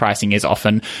business pricing is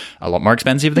often a lot more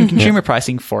expensive than consumer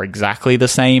pricing for exactly the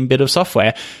same bit of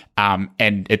software.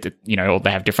 And it, you know,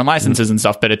 they have different licenses and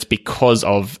stuff, but it's because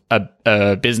of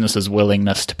a business's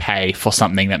willingness to pay for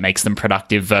something that makes them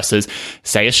productive versus,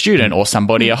 say, a student or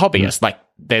somebody, a hobbyist. Like,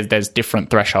 there's different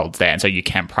thresholds there, and so you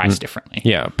can price differently.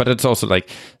 Yeah, but it's also like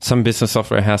some business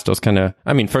software has those kind of,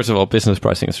 I mean, first of all, business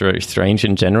pricing is very strange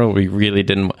in general. We really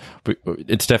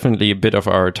it's definitely a bit of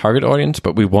our target audience,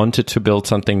 but we wanted to build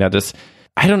something that is,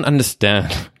 I don't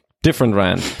understand, different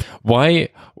Rand. Why,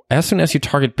 as soon as you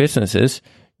target businesses,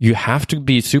 you have to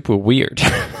be super weird.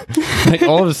 Like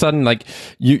all of a sudden, like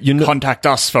you know, contact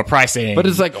us for pricing. But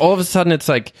it's like all of a sudden, it's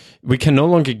like we can no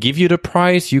longer give you the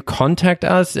price. You contact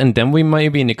us, and then we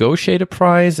maybe negotiate a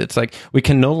price. It's like we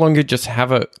can no longer just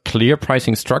have a clear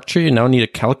pricing structure. You now need a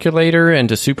calculator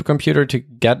and a supercomputer to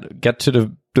get to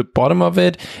the bottom of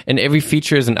it. And every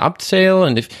feature is an upsell.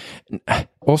 And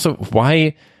also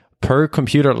why per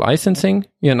computer licensing?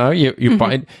 You know, you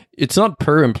buy. It's not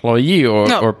per employee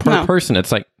or per person.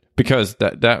 It's like, because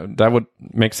that would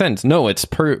make sense. No, it's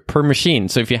per machine.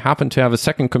 So if you happen to have a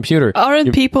second computer,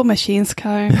 aren't people machines,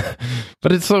 Kai?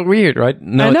 But it's so weird, right?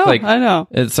 No, I know.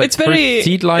 It's like per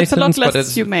seat license, it's a lot less but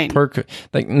it's humane.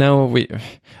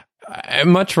 I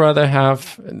much rather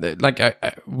have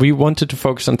we wanted to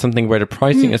focus on something where the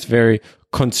pricing is very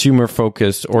consumer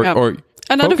focused or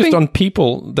focused on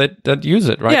people that use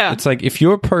it, right? Yeah. It's like if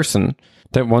you're a person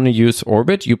that want to use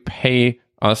Orbit, you pay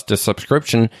us the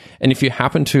subscription, and if you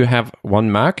happen to have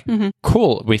one Mac,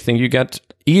 cool, we think you get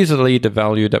easily the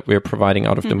value that we're providing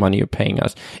out of the money you're paying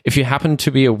us. If you happen to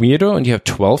be a weirdo and you have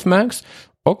 12 Macs,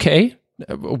 okay,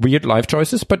 weird life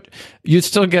choices, but you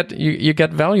still get you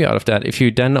get value out of that. If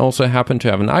you then also happen to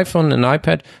have an iPhone, an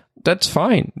iPad, that's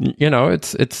fine. You know,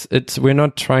 it's we're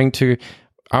not trying to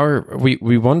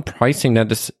we want pricing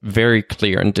that is very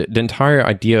clear, and the entire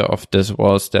idea of this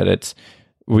was that it's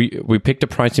we picked a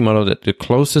pricing model that the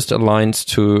closest aligns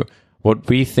to what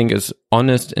we think is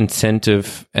honest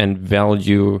incentive and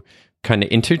value kind of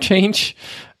interchange,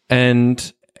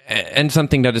 and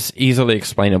something that is easily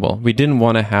explainable. We didn't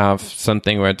want to have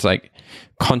something where it's like,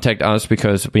 contact us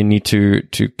because we need to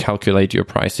calculate your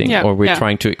pricing, or we're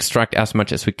trying to extract as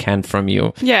much as we can from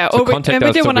you. Yeah, so or we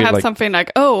didn't want to have something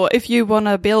like, oh, if you want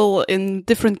to bill in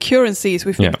different currencies,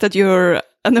 we think that you're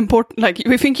an important, like,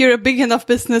 we think you're a big enough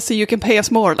business so you can pay us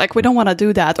more. Like, we don't want to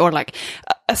do that. Or like,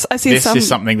 I see this is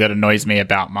something that annoys me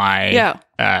about my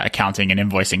accounting and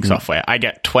invoicing software. I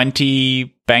get 20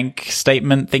 bank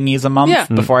statement thingies a month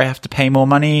before I have to pay more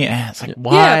money. And it's like,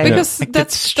 why? Yeah, because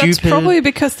that's probably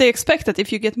because they expect that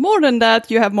if you get more than that,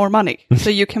 you have more money.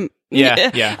 So you can...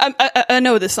 I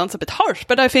know this sounds a bit harsh,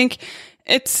 but I think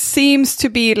it seems to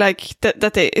be like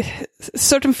that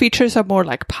certain features are more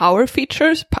like power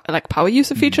features, like power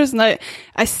user features. And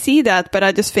I see that, but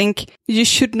I just think you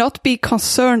should not be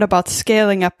concerned about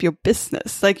scaling up your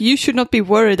business. Like, you should not be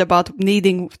worried about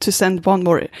needing to send one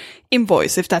more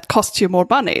invoice if that costs you more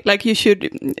money. Like, you should be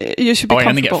comfortable. I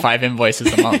only get 5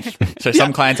 invoices a month. So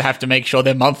some clients have to make sure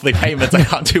their monthly payments I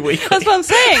can't do weekly. That's what I'm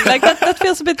saying. Like, that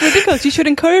feels a bit ridiculous. You should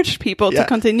encourage people to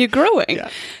continue growing. Yeah.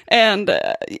 And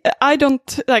I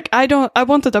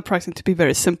wanted the pricing to be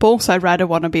very simple. So I'd rather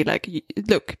want to be like,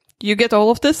 look, you get all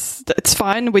of this. It's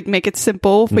fine. We'd make it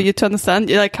simple for you to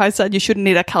understand. Like I said, you shouldn't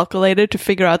need a calculator to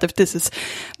figure out if this is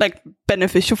like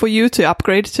beneficial for you to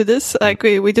upgrade to this. Like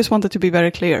we just want it to be very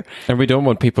clear. And we don't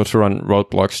want people to run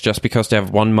roadblocks just because they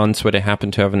have 1 month where they happen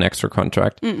to have an extra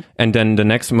contract. And then the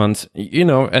next month, you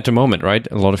know, at the moment, right?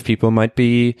 A lot of people might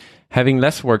be having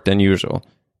less work than usual.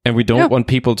 And we don't want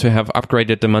people to have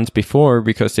upgraded the month before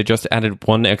because they just added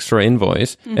 1 extra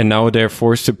invoice and now they're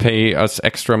forced to pay us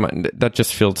extra money. That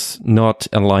just feels not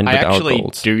aligned with our goals. I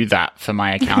actually do that for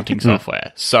my accounting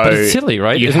software. So but it's silly,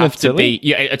 right? You have to be,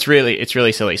 it's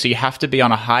really silly. So you have to be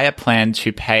on a higher plan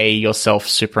to pay yourself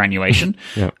superannuation,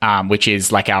 which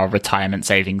is like our retirement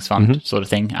savings fund sort of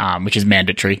thing, which is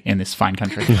mandatory in this fine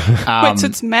country. Wait, so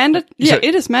it's mandatory? Yeah,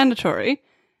 it is mandatory.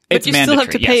 But you still have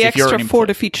to pay extra for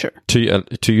the feature. To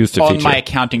use the feature. On my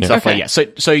accounting software,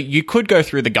 So you could go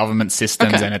through the government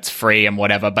systems and it's free and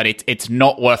whatever, but it's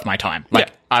not worth my time.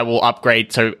 Like, I will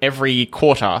upgrade. So every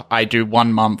quarter, I do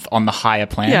 1 month on the higher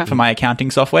plan for my accounting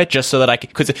software just so that I can...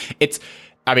 Because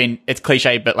it's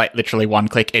cliche, but like literally 1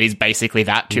 click, it is basically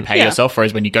that to pay yourself.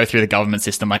 Whereas when you go through the government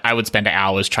system, like I would spend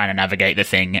hours trying to navigate the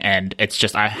thing, and it's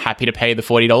just, I'm happy to pay the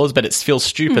 $40, but it feels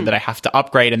stupid that I have to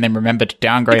upgrade and then remember to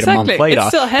downgrade a month later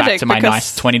back to my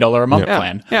nice $20 a month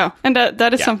plan. Yeah, and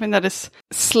that is something that is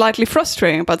slightly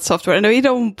frustrating about software, and we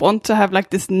don't want to have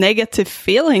like this negative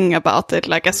feeling about it.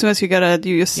 Like as soon as you're gonna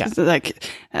like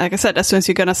I said, as soon as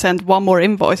you're gonna send 1 more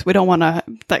invoice, we don't want to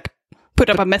like put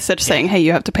up a message saying, hey,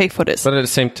 you have to pay for this. But at the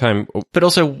same time... But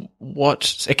also,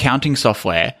 what accounting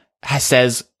software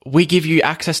says, we give you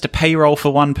access to payroll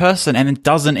for 1 person, and it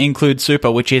doesn't include super,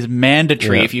 which is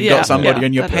mandatory if you've got somebody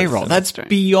on your payroll. That's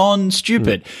beyond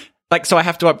stupid. Like, so I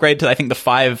have to upgrade to, I think, the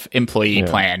 5 employee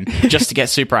plan just to get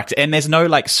super access. And there's no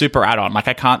like super add-on. Like,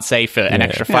 I can't say for an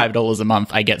extra $5 a month,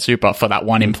 I get super for that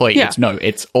one employee. Yeah.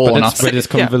 It's all on us. Where this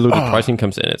convoluted pricing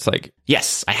comes in. It's like,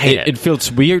 yes, I hate it. It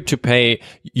feels weird to pay.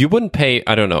 You wouldn't pay,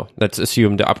 I don't know, let's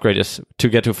assume the upgrade is to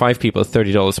get to 5 people,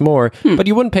 $30 more, but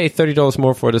you wouldn't pay $30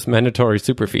 more for this mandatory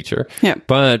super feature. Yeah.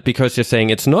 But because you're saying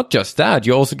it's not just that,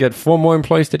 you also get 4 more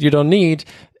employees that you don't need.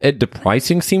 The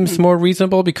pricing seems more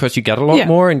reasonable because you get a lot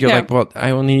more, and you're like, well, I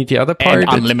only need the other part.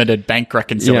 And unlimited bank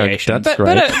reconciliation. Yeah, that's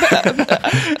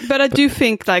right. But I do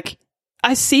think, like,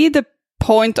 I see the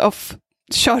point of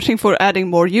charging for adding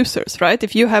more users, right?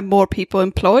 If you have more people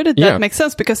employed, that makes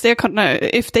sense, because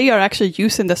if they are actually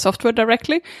using the software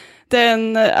directly,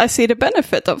 then I see the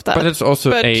benefit of that. But it's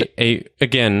also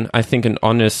again, I think an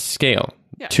honest scale.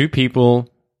 Yeah. 2 people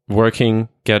working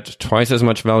get twice as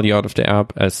much value out of the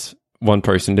app as 1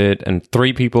 person did, and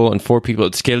 3 people and 4 people.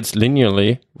 It scales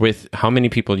linearly with how many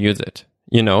people use it,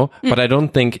 But I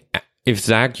don't think if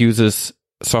Zach uses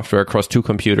software across 2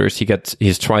 computers,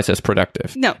 he's twice as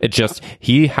productive. No. It just,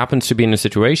 he happens to be in a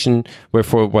situation where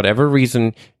for whatever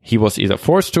reason, he was either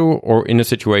forced to, or in a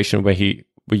situation where he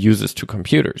uses 2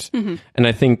 computers. Mm-hmm. And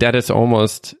I think that is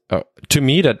almost, to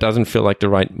me, that doesn't feel like the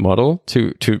right model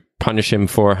to punish him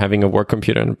for having a work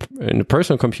computer and a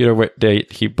personal computer where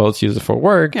he both uses for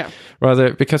work,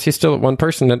 rather because he's still one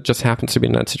person that just happens to be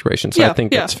in that situation. So I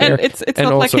think that's fair. And it's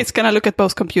not like he's going to look at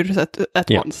both computers at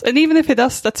once. And even if he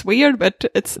does, that's weird, but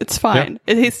it's fine.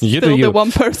 Yeah. He's still the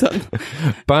one person.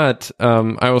 But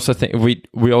I also think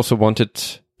we also wanted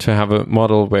to have a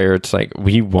model where it's like,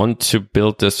 we want to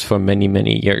build this for many,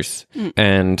 many years,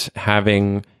 and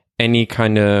having any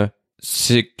kind of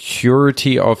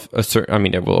security of a certain, I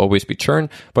mean, there will always be churn,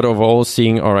 but overall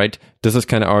seeing, all right, this is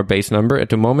kind of our base number at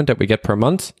the moment that we get per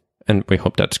month. And we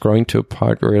hope that's growing to a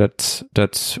part where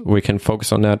that's we can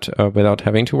focus on that without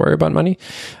having to worry about money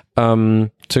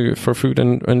for food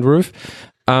and roof.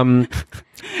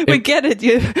 We get it.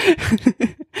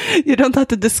 You don't have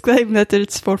to disclaim that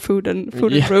it's for food and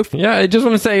roof. Yeah, I just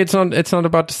want to say it's not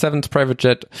about the 7th private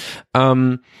jet.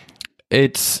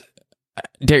 It's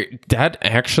that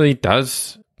actually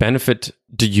does benefit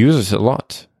the users a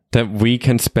lot. That we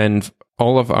can spend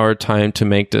all of our time to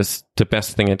make this the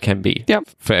best thing it can be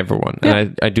for everyone. Yep.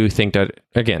 And I do think that,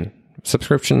 again,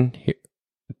 subscription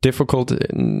difficult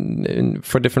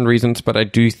for different reasons, but I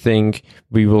do think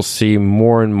we will see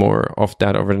more and more of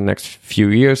that over the next few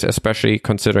years, especially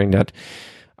considering that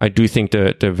I do think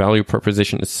the value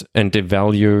proposition is, and the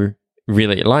value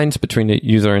really aligns between the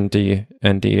user and the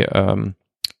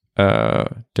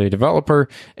developer,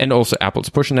 and also Apple's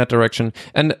push in that direction,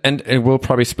 and it will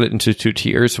probably split into 2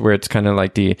 tiers where it's kind of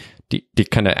like the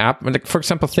kind of app, like for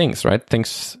example, Things, right?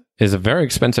 Things is a very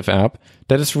expensive app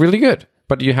that is really good,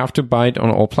 but you have to buy it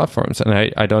on all platforms, and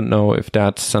I don't know if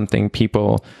that's something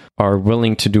people are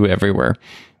willing to do everywhere.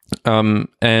 And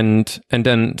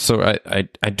then so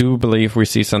I do believe we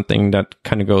see something that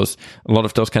kind of goes, a lot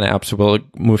of those kind of apps will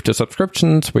move to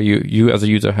subscriptions where you as a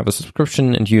user have a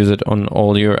subscription and use it on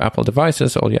all your Apple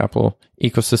devices, all your Apple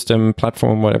ecosystem,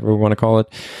 platform, whatever we want to call it.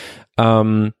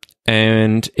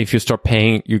 And if you start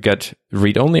paying, you get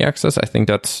read-only access. I think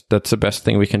that's the best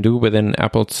thing we can do within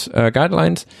Apple's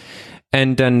guidelines.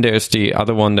 And then there's the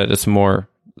other one that is more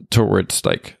towards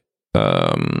like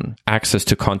access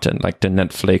to content, like the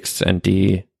Netflix and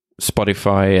the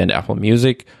Spotify and Apple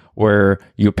Music, where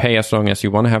you pay as long as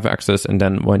you want to have access, and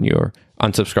then when you're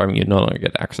unsubscribing, you no longer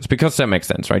get access, because that makes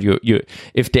sense, right? You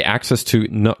if the access to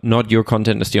not your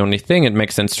content is the only thing, it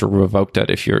makes sense to revoke that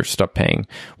if you stop paying.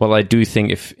 Well, I do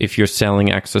think if you're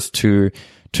selling access to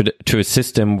a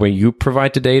system where you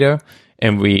provide the data,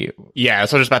 and so I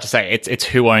was just about to say, it's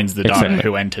who owns the data,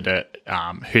 who entered it,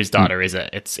 whose data is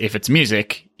it. If it's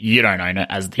music, you don't own it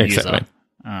as the user.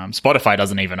 Spotify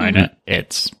doesn't even own it.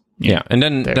 It's and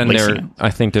then I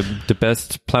think the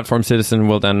best platform citizen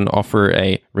will then offer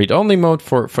a read-only mode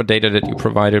for data that you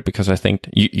provided, because I think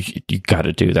you got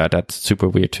to do that. That's super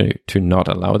weird to not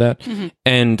allow that,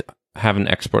 and have an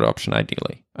export option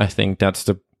ideally. I think that's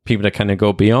the people that kind of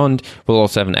go beyond. Will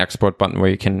also have an export button where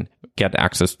you can get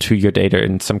access to your data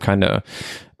in some kind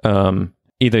of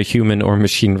either human or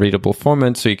machine readable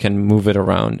format, so you can move it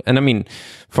around. And I mean,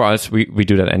 for us, we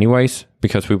do that anyways,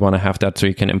 because we want to have that so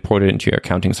you can import it into your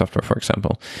accounting software, for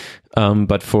example.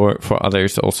 But for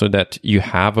others also, that you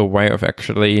have a way of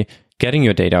actually getting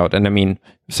your data out. And I mean,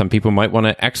 some people might want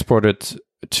to export it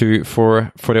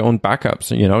for their own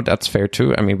backups. That's fair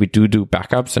too. I mean, we do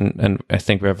backups, and I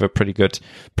think we have a pretty good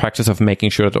practice of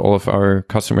making sure that all of our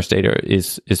customers' data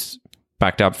is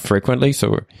backed up frequently.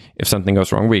 So if something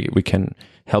goes wrong, we can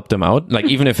help them out. Like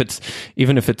even if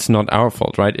it's not our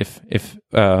fault, right? If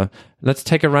let's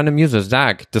take a random user,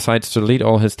 Zach, decides to delete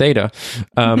all his data.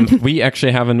 We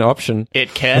actually have an option.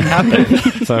 It can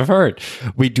happen. So I've heard.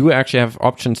 We do actually have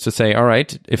options to say, all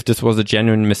right, if this was a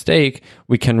genuine mistake,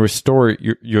 we can restore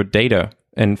your data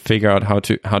and figure out how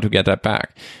to get that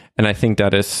back. And I think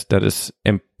that is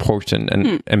important,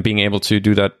 and being able to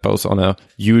do that both on a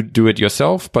you do it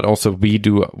yourself, but also we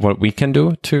do what we can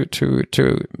do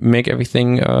to make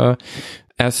everything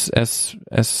as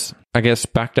I guess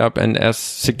backed up and as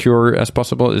secure as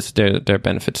possible. Is there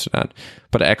benefits to that.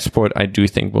 But export, I do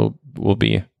think will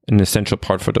be an essential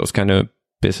part for those kind of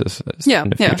businesses in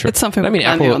the future. It's something. I mean,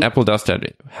 Apple does that.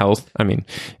 Health. I mean,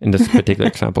 in this particular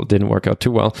example, didn't work out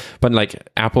too well. But like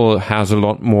Apple has a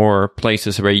lot more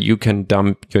places where you can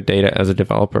dump your data as a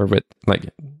developer, with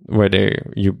like where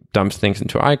you dump things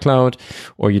into iCloud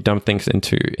or you dump things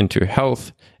into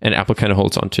Health, and Apple kind of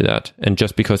holds on to that. And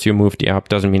just because you move the app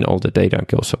doesn't mean all the data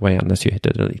goes away unless you hit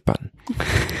the delete button.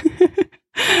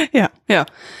 Yeah.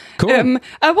 Cool.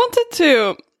 I wanted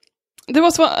to. There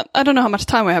was one, I don't know how much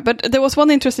time we have, but there was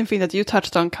one interesting thing that you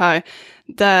touched on, Kai,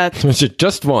 that...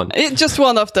 Just one. Just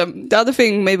one of them. The other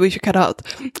thing, maybe we should cut out.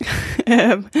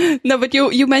 No, but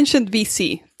you mentioned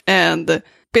VC and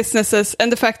businesses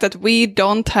and the fact that we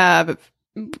don't have...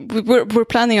 We're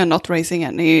planning on not raising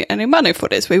any money for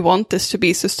this. We want this to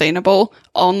be sustainable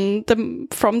from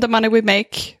the money we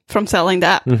make from selling the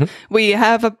app. Mm-hmm. We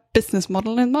have a business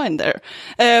model in mind there.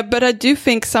 But I do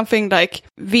think something like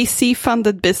VC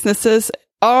funded businesses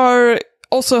have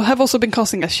also been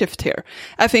causing a shift here.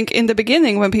 I think in the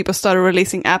beginning when people started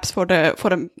releasing apps for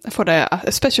the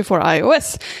especially for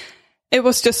iOS, it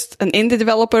was just an indie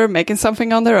developer making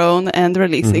something on their own and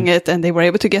releasing it, and they were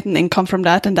able to get an income from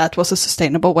that, and that was a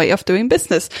sustainable way of doing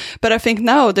business. But I think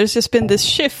now there's just been this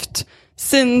shift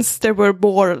since there were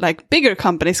more like bigger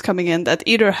companies coming in that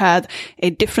either had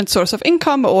a different source of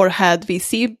income or had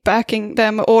VC backing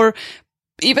them, or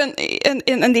even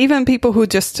even people who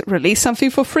just release something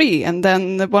for free and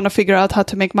then want to figure out how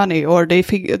to make money, or they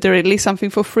release something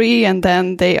for free and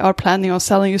then they are planning on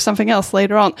selling you something else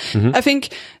later on. I think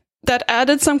that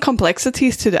added some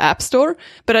complexities to the App Store,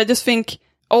 but I just think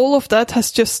all of that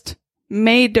has just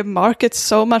made the market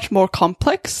so much more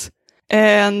complex,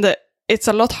 and it's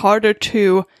a lot harder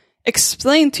to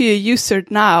explain to your user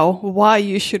now why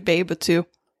they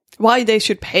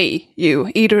should pay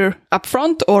you either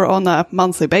upfront or on a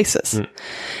monthly basis.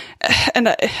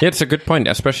 And it's a good point,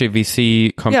 especially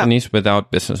VC companies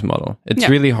without business model. It's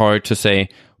really hard to say,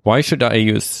 why should I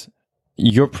use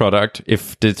your product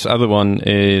if this other one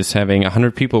is having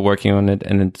 100 people working on it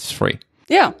and it's free?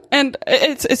 Yeah, and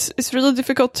it's really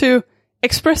difficult to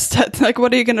express that. Like,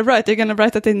 what are you going to write? Are you going to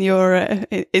write that in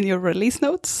your release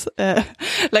notes?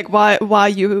 Like why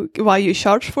you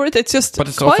charge for it? It's just, but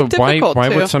it's quite also difficult. Why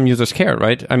would some users care,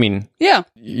 right? I mean,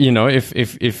 you know,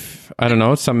 if I don't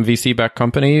know, some VC-backed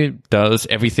company does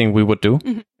everything we would do,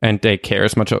 and they care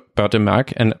as much about the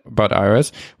Mac and about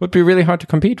iOS, it would be really hard to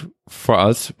compete for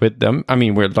us with them. I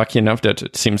mean, we're lucky enough that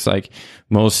it seems like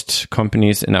most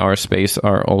companies in our space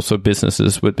are also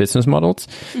businesses with business models,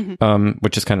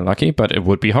 which is kind of lucky, but it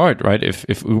would be hard, right?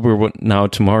 If Uber would now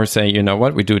tomorrow say, you know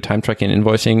what, we do time tracking and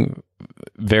invoicing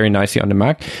very nicely on the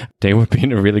Mac, they would be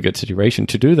in a really good situation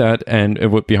to do that. And it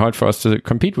would be hard for us to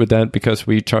compete with that because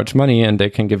we charge money and they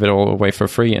can give it all away for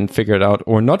free and figure it out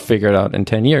or not figure it out in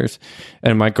 10 years.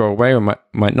 And it might go away or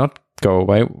might not go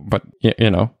away, but you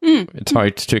know, it's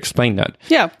hard to explain that.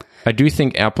 Yeah. I do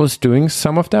think Apple's doing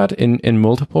some of that in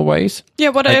multiple ways. Yeah,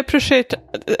 what I appreciate,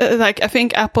 I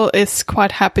think Apple is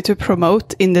quite happy to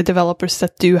promote in the developers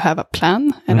that do have a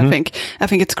plan, and I think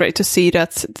it's great to see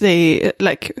that they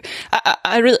like.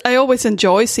 I always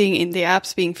enjoy seeing indie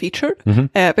apps being featured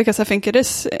because I think it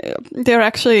is they're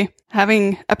actually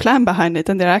having a plan behind it,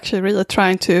 and they're actually really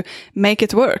trying to make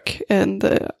it work.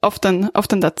 And often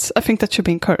I think that should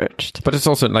be encouraged. But it's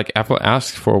also like Apple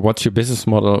asks for what's your business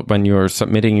model when you're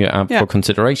submitting your app for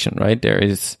consideration, right? There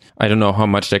is, I don't know how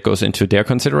much that goes into their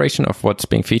consideration of what's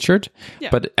being featured,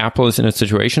 but Apple is in a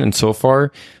situation, and so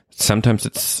far, sometimes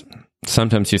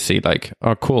you see like,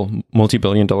 oh, cool,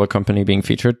 multi-billion-dollar company being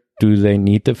featured. Do they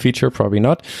need the feature? Probably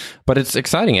not. But it's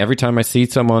exciting. Every time I see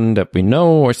someone that we know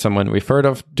or someone we've heard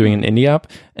of doing an indie app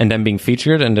and then being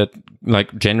featured and that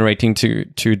like generating to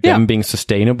them being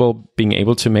sustainable, being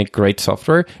able to make great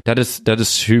software, that is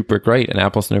super great. And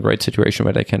Apple's in a great situation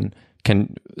where they can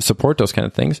support those kind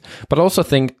of things. But I also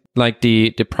think like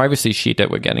the privacy sheet that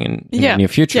we're getting in the near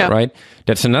future, right?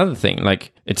 That's another thing.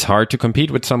 Like, it's hard to compete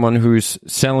with someone who's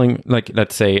selling, like,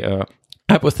 let's say,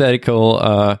 hypothetical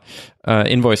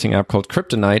invoicing app called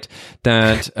Kryptonite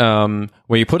that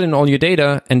where you put in all your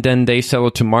data and then they sell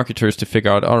it to marketers to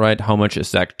figure out, all right, how much is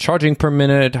Zach charging per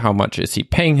minute? How much is he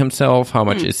paying himself? How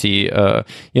much is he,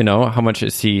 how much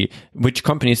is he, which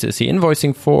companies is he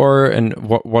invoicing for, and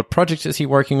what projects is he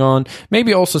working on?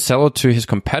 Maybe also sell it to his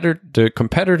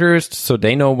competitors so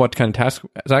they know what kind of task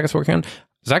Zach is working on.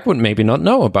 Zach would maybe not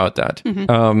know about that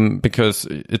because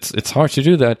it's hard to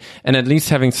do that. And at least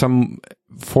having some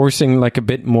forcing like a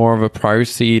bit more of a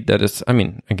privacy that is, I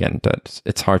mean, again,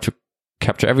 it's hard to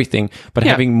capture everything, but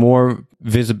having more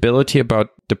visibility about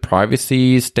the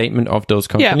privacy statement of those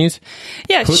companies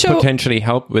could potentially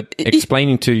help with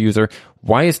explaining to the user,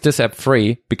 why is this app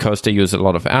free? Because they use a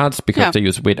lot of ads, because they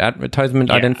use weird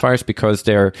advertisement identifiers, because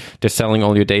they're selling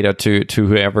all your data to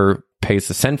whoever pays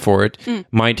a cent for it,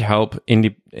 might help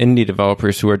indie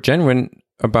developers who are genuine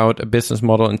about a business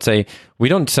model and say, we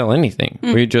don't sell anything.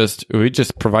 We just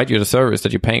provide you the service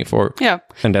that you're paying for. Yeah.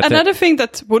 And that's another thing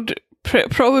that would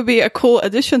probably be a cool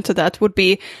addition to that would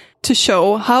be to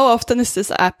show how often is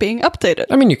this app being updated.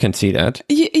 I mean, you can see that.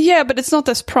 Yeah, but it's not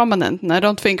as prominent. And I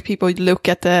don't think people look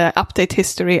at the update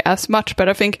history as much. But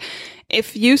I think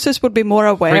if users would be more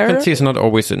aware... Frequency is not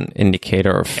always an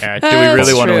indicator of... Yeah, do we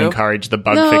really want to encourage the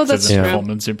bug fixes and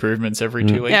performance improvements every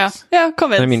 2 weeks? Yeah,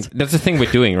 convinced. I mean, that's the thing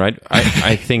we're doing, right?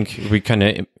 I think we kind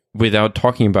of... Without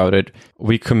talking about it,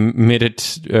 we committed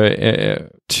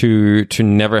to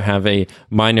never have a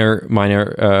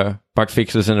minor bug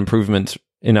fixes and improvements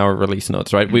in our release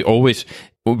notes, right? We always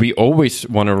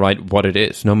want to write what it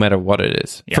is, no matter what it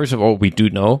is. Yeah. First of all, we do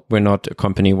know we're not a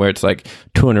company where it's like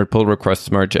 200 pull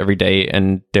requests merge every day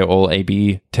and they're all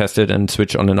A/B tested and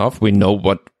switch on and off. We know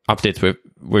what updates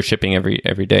we're shipping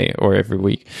every day or every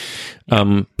week.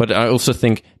 But I also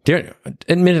think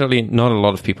admittedly, not a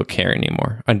lot of people care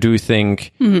anymore. I do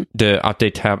think the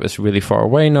update tab is really far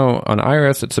away now on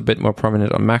iOS. It's a bit more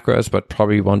prominent on macOS, but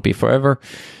probably won't be forever.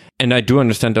 And I do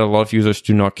understand that a lot of users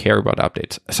do not care about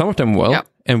updates. Some of them will,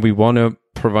 and we want to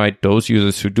provide those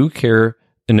users who do care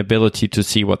an ability to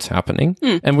see what's happening.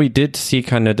 And we did see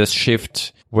kind of this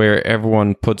shift where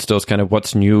everyone puts those kind of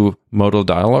what's new modal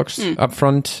dialogues up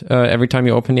front every time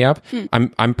you open the app.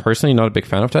 I'm personally not a big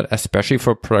fan of that, especially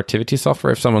for productivity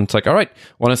software. If someone's like, all right,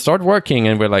 want to start working,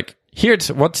 and we're like,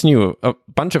 here's what's new, a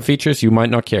bunch of features you might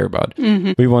not care about.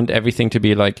 We want everything to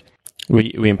be like,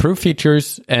 we improve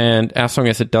features, and as long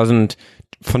as it doesn't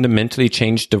fundamentally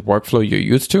change the workflow you're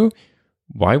used to,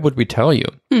 why would we tell you?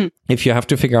 If you have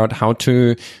to figure out how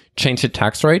to change the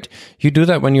tax rate, you do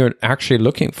that when you're actually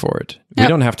looking for it. We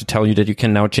don't have to tell you that you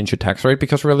can now change your tax rate,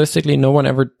 because realistically, no one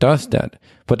ever does that.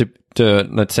 But the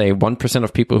let's say 1%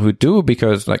 of people who do,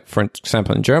 because like, for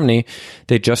example, in Germany,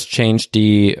 they just changed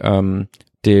the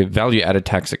value added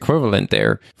tax equivalent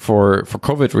there for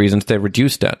COVID reasons. They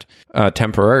reduced that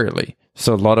temporarily.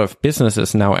 So a lot of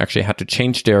businesses now actually had to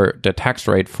change their tax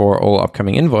rate for all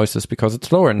upcoming invoices because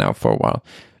it's lower now for a while.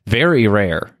 Very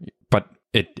rare, but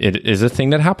it is a thing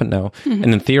that happened now.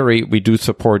 And in theory, we do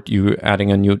support you adding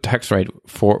a new tax rate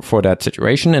for that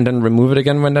situation, and then remove it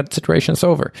again when that situation is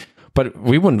over. But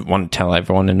we wouldn't want to tell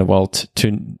everyone in the world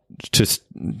to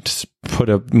put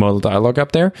a modal dialogue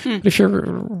up there. But if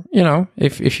you're,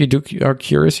 if you are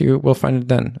curious, you will find it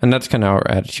then. And that's kind of our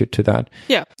attitude to that.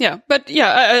 Yeah. But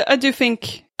I do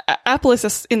think Apple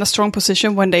is in a strong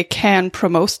position when they can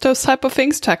promote those type of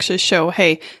things to actually show,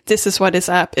 hey, this is why this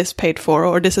app is paid for,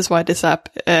 or this is why this app,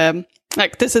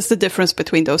 this is the difference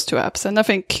between those two apps. And I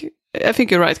think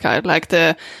you're right, Kyle.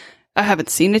 I haven't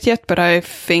seen it yet, but I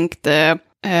think the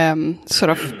sort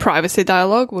of privacy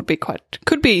dialogue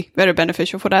could be very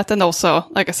beneficial for that. And also,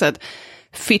 like I said,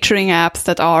 featuring apps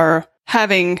that are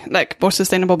having like more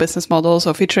sustainable business models,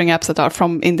 or featuring apps that are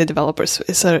from indie developers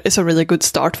is a really good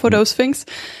start for those things.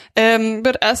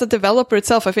 But as a developer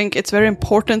itself, I think it's very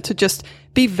important to just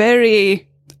be very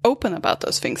open about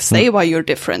those things. Say why you're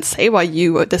different. Say why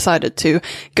you decided to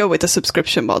go with a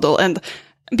subscription model, and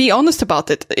be honest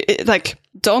about it. Like,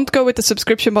 don't go with the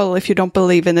subscription model if you don't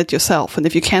believe in it yourself, and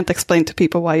if you can't explain to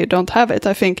people why you don't have it.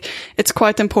 I think it's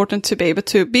quite important to be able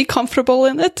to be comfortable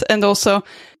in it, and also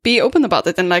be open about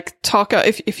it, and like talk,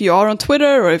 if you are on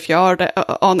Twitter, or if you are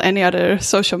on any other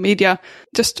social media,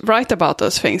 just write about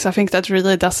those things. I think that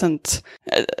really doesn't,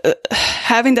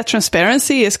 having that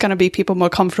transparency is going to be people more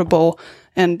comfortable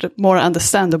and more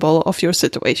understandable of your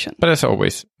situation. But as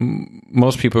always,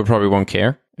 most people probably won't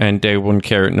care, and they won't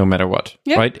care no matter what,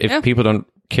 right? If people don't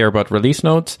care about release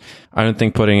notes, I don't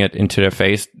think putting it into their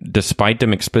face, despite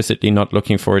them explicitly not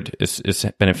looking for it, is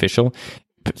beneficial.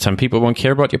 Some people won't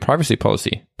care about your privacy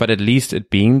policy, but at least it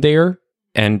being there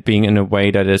and being in a way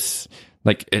that is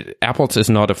Apple's is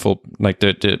not a full, like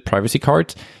the privacy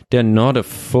cards, they're not a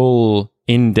full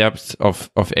in-depth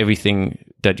of everything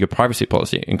that your privacy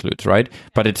policy includes, right?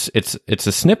 But it's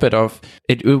a snippet of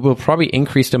it. It will probably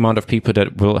increase the amount of people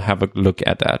that will have a look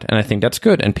at that. And I think that's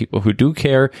good. And people who do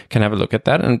care can have a look at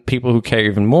that. And people who care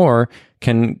even more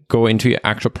can go into your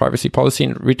actual privacy policy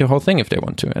and read the whole thing if they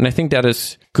want to. And I think that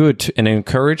is good and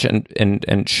encourage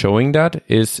and showing that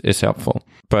is helpful.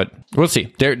 But we'll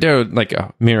see. There are like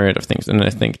a myriad of things. And I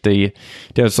think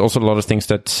there's also a lot of things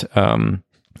that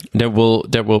that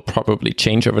will probably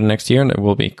change over the next year, and it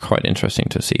will be quite interesting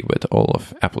to see with all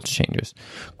of Apple's changes.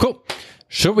 Cool.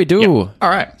 Should we do All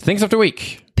right. Things of the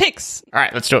Week? Picks. All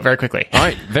right, let's do it very quickly. All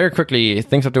right, very quickly.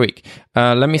 Things of the Week.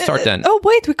 Let me start then. Oh,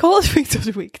 wait, we call it Things of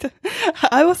the Week.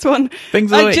 I was one.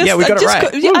 Things of the Week. Yeah, we got it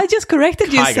right. I just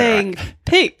corrected you saying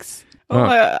picks.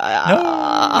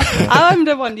 I'm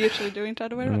the one usually doing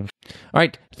that. All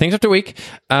right, Things of the Week.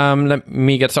 Let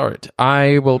me get started.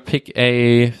 I will pick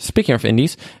speaking of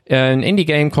indies, an indie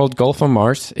game called Golf on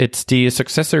Mars. It's the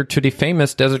successor to the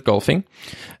famous Desert Golfing.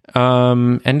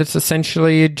 And it's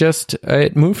essentially just,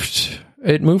 it moved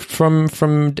from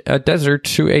a desert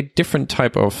to a different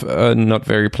type of not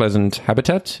very pleasant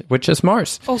habitat, which is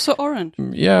Mars. Also orange.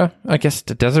 Yeah, I guess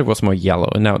the desert was more yellow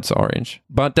and now it's orange.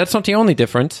 But that's not the only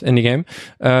difference in the game.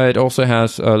 It also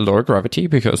has lower gravity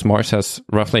because Mars has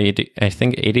roughly, I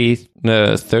think,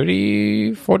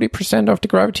 40% of the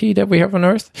gravity that we have on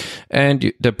Earth.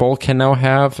 And the ball can now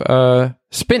have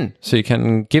spin. So you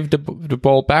can give the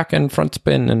ball back and front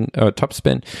spin and top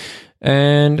spin.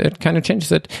 And it kind of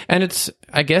changes it. And it's,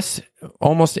 I guess,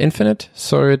 almost infinite.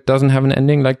 So it doesn't have an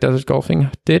ending like Desert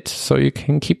Golfing did. So you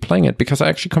can keep playing it. Because I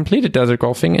actually completed Desert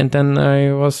Golfing and then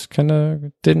I was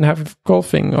didn't have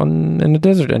golfing in the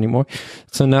desert anymore.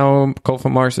 So now Golf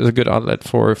on Mars is a good outlet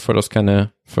for those kind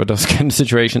of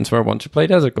situations where I want to play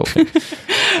Desert Golfing.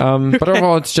 But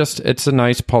overall, it's a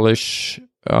nice polished,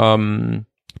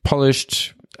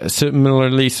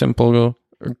 similarly simple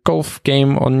golf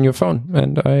game on your phone,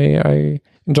 and I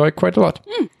enjoy it quite a lot.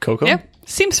 Cool. Yeah,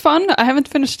 seems fun. I haven't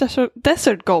finished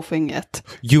Desert Golfing yet.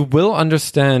 You will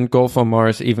understand Golf on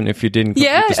Mars even if you didn't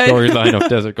complete the storyline of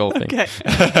Desert Golfing. Okay.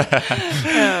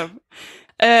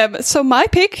 So my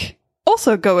pick,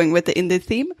 also going with the indie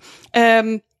theme,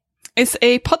 is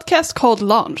a podcast called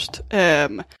Launched.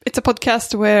 It's a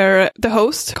podcast where the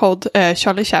host, called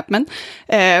Charlie Chapman,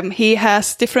 he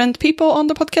has different people on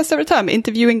the podcast every time,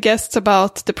 interviewing guests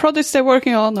about the projects they're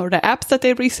working on or the apps that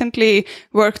they recently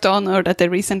worked on or that they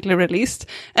recently released.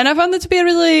 And I found it to be a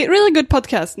really, really good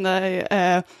podcast. And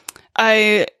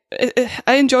I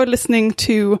enjoyed listening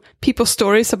to people's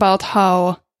stories about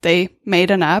how they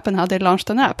made an app and how they launched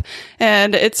an app.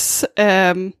 And it's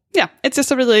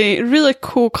just a really, really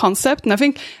cool concept. And I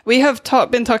think we have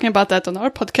been talking about that on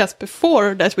our podcast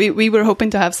before, that we were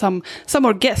hoping to have some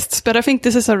more guests. But I think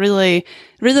this is a really,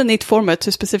 really neat format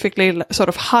to specifically sort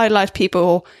of highlight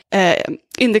people,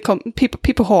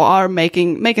 people who are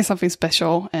making something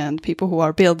special and people who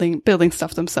are building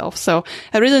stuff themselves. So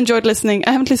I really enjoyed listening.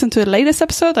 I haven't listened to the latest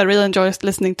episode. I really enjoyed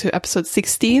listening to episode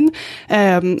 16,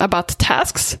 about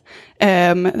tasks.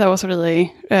 That was a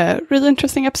really, really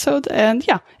interesting episode. And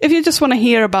yeah, if you just want to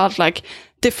hear about like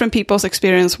different people's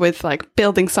experience with like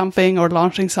building something or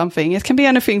launching something, it can be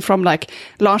anything from like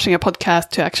launching a podcast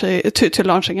to actually to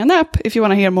launching an app. If you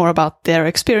want to hear more about their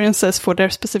experiences for their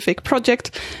specific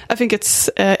project, I think it's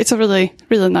a really,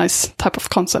 really nice type of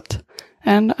concept.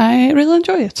 And I really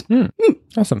enjoy it.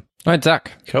 Awesome. All right,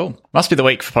 Zach. Cool. Must be the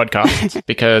week for podcasts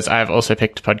because I've also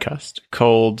picked a podcast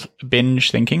called Binge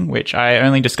Thinking, which I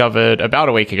only discovered about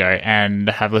a week ago and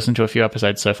have listened to a few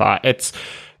episodes so far. It's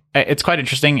quite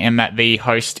interesting in that the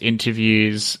host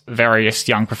interviews various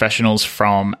young professionals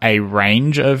from a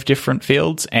range of different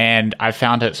fields, and I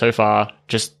found it so far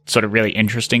just sort of really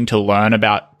interesting to learn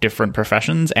about different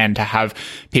professions and to have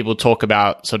people talk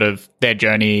about sort of their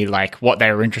journey, like what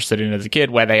they were interested in as a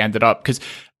kid, where they ended up. Because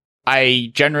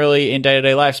I generally in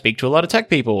day-to-day life speak to a lot of tech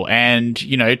people and,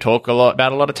 talk a lot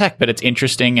about a lot of tech, but it's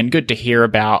interesting and good to hear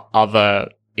about other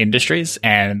industries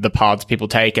and the paths people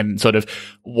take and sort of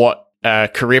what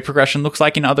career progression looks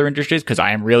like in other industries, because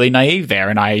I am really naive there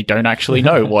and I don't actually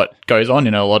know what goes on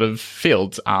in a lot of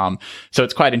fields. So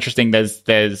it's quite interesting.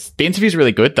 The interview's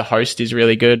really good. The host is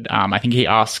really good. I think he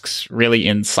asks really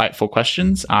insightful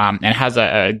questions, and has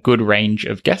a good range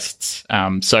of guests.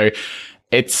 So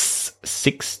it's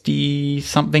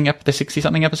 60-something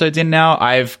episodes in now.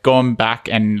 I've gone back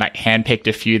and like handpicked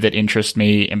a few that interest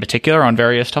me in particular on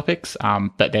various topics.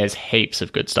 But there's heaps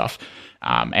of good stuff.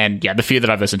 And yeah, the few that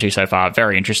I've listened to so far,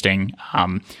 very interesting.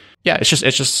 It's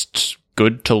just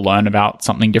good to learn about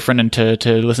something different and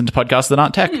to listen to podcasts that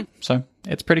aren't tech. So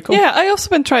it's pretty cool. Yeah, I also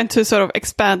been trying to sort of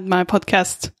expand my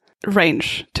podcast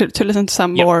range to listen to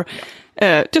some more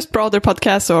just broader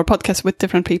podcasts or podcasts with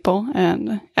different people.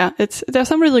 And there's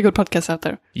some really good podcasts out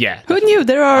there. Yeah. Who knew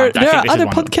there are other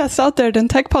podcasts out there than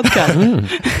tech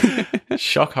podcasts?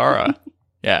 Shock horror.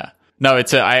 Yeah. No,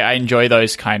 I enjoy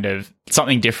those kind of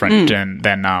something different than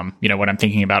what I'm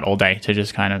thinking about all day, to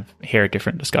just kind of hear a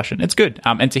different discussion. It's good.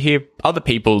 And to hear other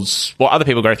people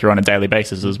go through on a daily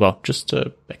basis as well, just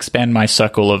to expand my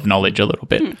circle of knowledge a little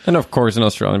bit. And of course, an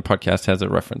Australian podcast has a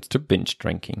reference to binge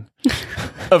drinking.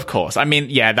 Of course. I mean,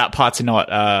 yeah, that part's not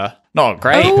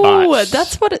great. Oh, but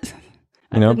that's what it...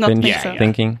 binge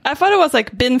thinking. I thought it was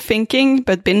like bin thinking,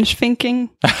 but binge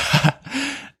thinking.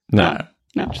 No.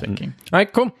 Binge thinking. All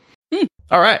right, cool.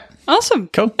 All right. Awesome.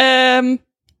 Cool.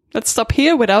 Let's stop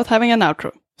here without having an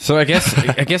outro. So I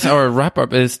guess our wrap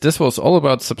up is this was all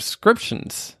about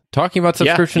subscriptions. Talking about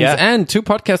subscriptions and 2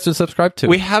 podcasts to subscribe to.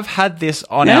 We have had this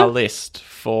on our list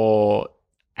for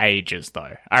ages,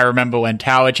 though. I remember when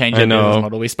Tower changed the business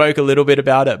model, we spoke a little bit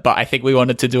about it, but I think we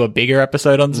wanted to do a bigger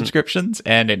episode on subscriptions,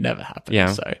 and it never happened.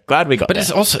 Yeah. So glad we got But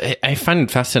it's also, I find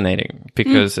it fascinating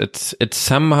because it's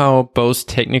somehow both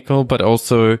technical, but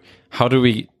also how do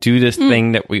we do this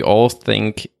thing that we all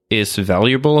think is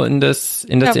valuable in this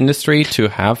industry to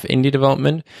have indie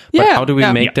development, but how do we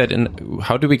make that, and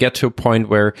how do we get to a point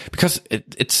where, because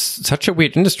it's such a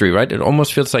weird industry, right? It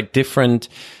almost feels like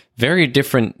very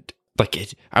different.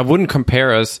 Like I wouldn't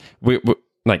compare us.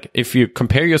 Like if you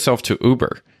compare yourself to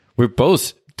Uber, we're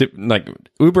both like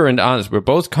Uber and us. We're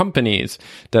both companies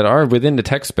that are within the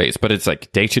tech space, but it's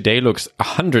like day to day looks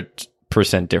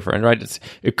 100% different, right?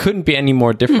 It couldn't be any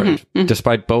more different,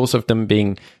 despite both of them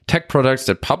being tech products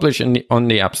that publish on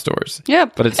the app stores. Yeah,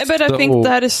 but I think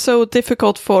that is so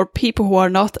difficult for people who are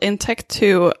not in tech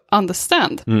to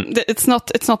understand. It's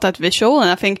not that visual,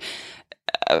 and I think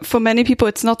for many people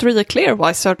it's not really clear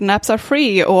why certain apps are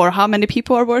free, or how many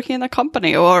people are working in a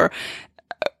company, or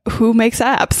who makes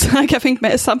apps. Like I think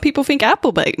some people think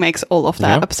Apple makes all of the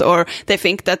apps, or they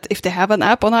think that if they have an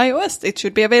app on iOS, it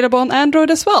should be available on Android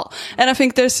as well. And I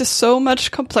think there's just so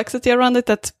much complexity around it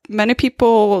that many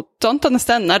people don't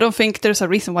understand. And I don't think there's a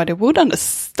reason why they would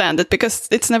understand it, because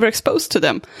it's never exposed to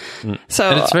them. So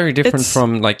and it's very different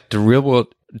from like the real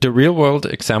world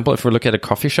example. If we look at a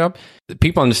coffee shop,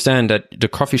 people understand that the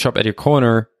coffee shop at your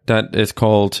corner that is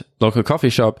called local coffee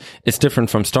shop is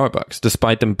different from Starbucks,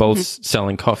 despite them both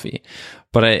selling coffee.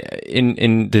 But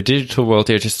in the digital world,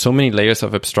 there are just so many layers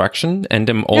of abstraction, and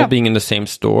them all being in the same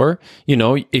store. You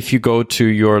know, if you go to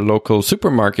your local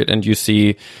supermarket and you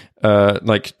see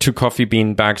like 2 coffee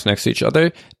bean bags next to each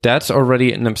other, that's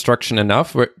already an abstraction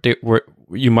enough where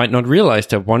you might not realize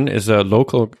that one is a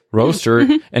local roaster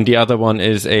and the other one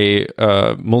is a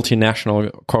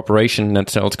multinational corporation that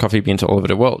sells coffee beans all over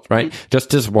the world, right? Just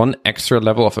this one extra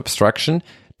level of abstraction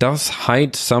does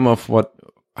hide some of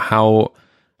how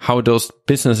those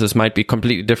businesses might be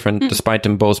completely different despite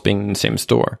them both being in the same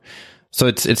store. So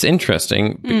it's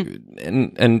interesting.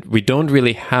 And we don't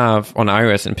really have, on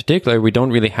iOS in particular, we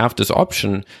don't really have this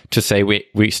option to say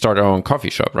we start our own coffee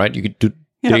shop, right? You could do.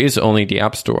 There is only the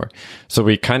App Store. So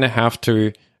we kind of have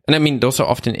to, and I mean, those are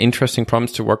often interesting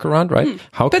problems to work around, right?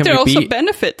 But there are also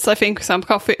benefits. I think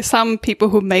some people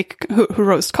who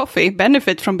roast coffee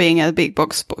benefit from being a big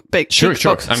box Sure.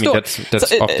 store. I mean,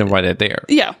 that's often why they're there.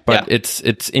 Yeah. But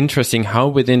it's interesting how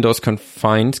within those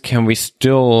confines can we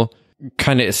still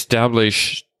kind of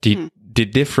establish the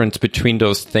difference between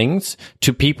those things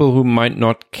to people who might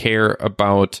not care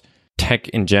about tech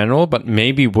in general, but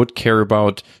maybe would care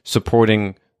about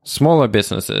supporting smaller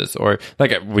businesses. Or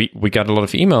like we got a lot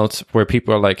of emails where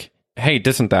people are like, hey,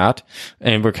 this and that,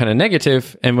 and we're kind of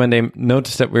negative. And when they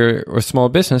notice that we're a small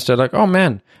business, they're like, oh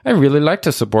man, I really like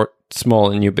to support small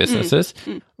and new businesses.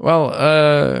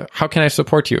 Well, how can I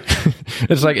support you?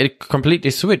 It's like it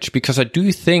completely switched, because I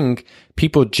do think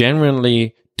people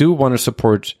genuinely do want to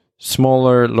support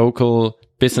smaller local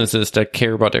businesses that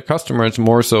care about their customers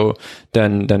more so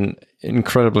than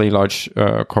incredibly large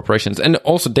corporations. And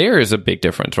also there is a big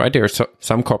difference, right? There are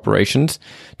some corporations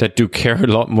that do care a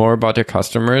lot more about their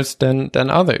customers than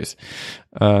others.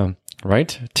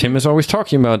 Right? Tim is always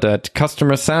talking about that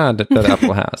customer sad that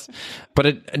Apple has.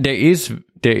 But there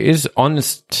is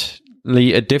honest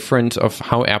definitely a difference of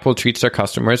how Apple treats their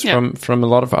customers from a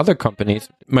lot of other companies.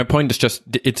 My point is just,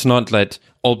 it's not that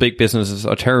all big businesses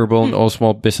are terrible and all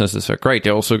small businesses are great.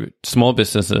 There are also small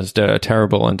businesses that are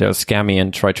terrible and they're scammy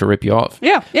and try to rip you off.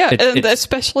 Yeah. And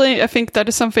especially, I think that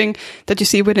is something that you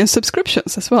see within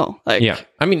subscriptions as well.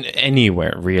 I mean,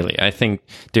 anywhere, really. I think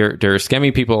there are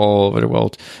scammy people all over the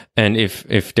world. And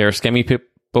if there are scammy people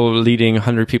leading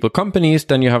 100 people companies,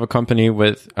 then you have a company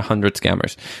with 100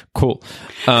 scammers. Cool.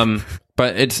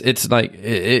 But it's like,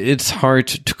 it's hard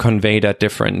to convey that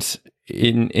difference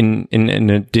in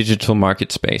a digital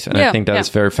market space. And I think that is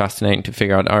very fascinating to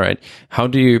figure out, all right, how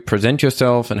do you present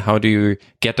yourself and how do you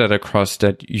get that across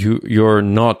that you're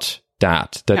not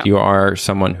that you are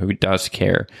someone who does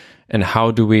care? And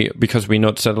how do we, because we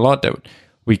noticed that a lot, that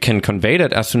we can convey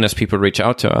that as soon as people reach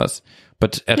out to us.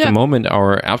 But at the moment,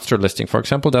 our App Store listing, for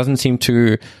example, doesn't seem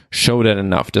to show that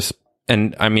enough.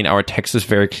 And I mean, our text is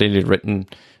very clearly written,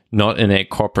 not in a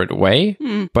corporate way,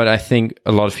 but I think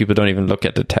a lot of people don't even look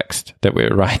at the text that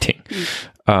we're writing.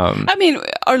 I mean,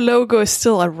 our logo is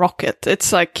still a rocket.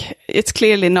 It's like, it's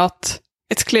clearly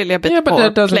a bit more but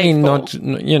that doesn't playful.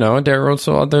 mean not, there are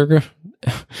also other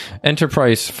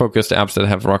enterprise focused apps that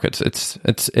have rockets.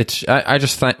 I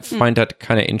just find that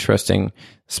kind of interesting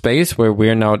space where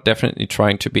we're now definitely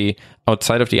trying to be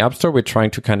outside of the App Store. We're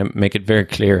trying to kind of make it very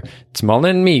clear, it's Molly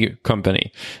and me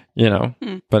company,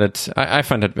 but I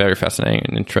find that very fascinating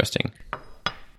and interesting.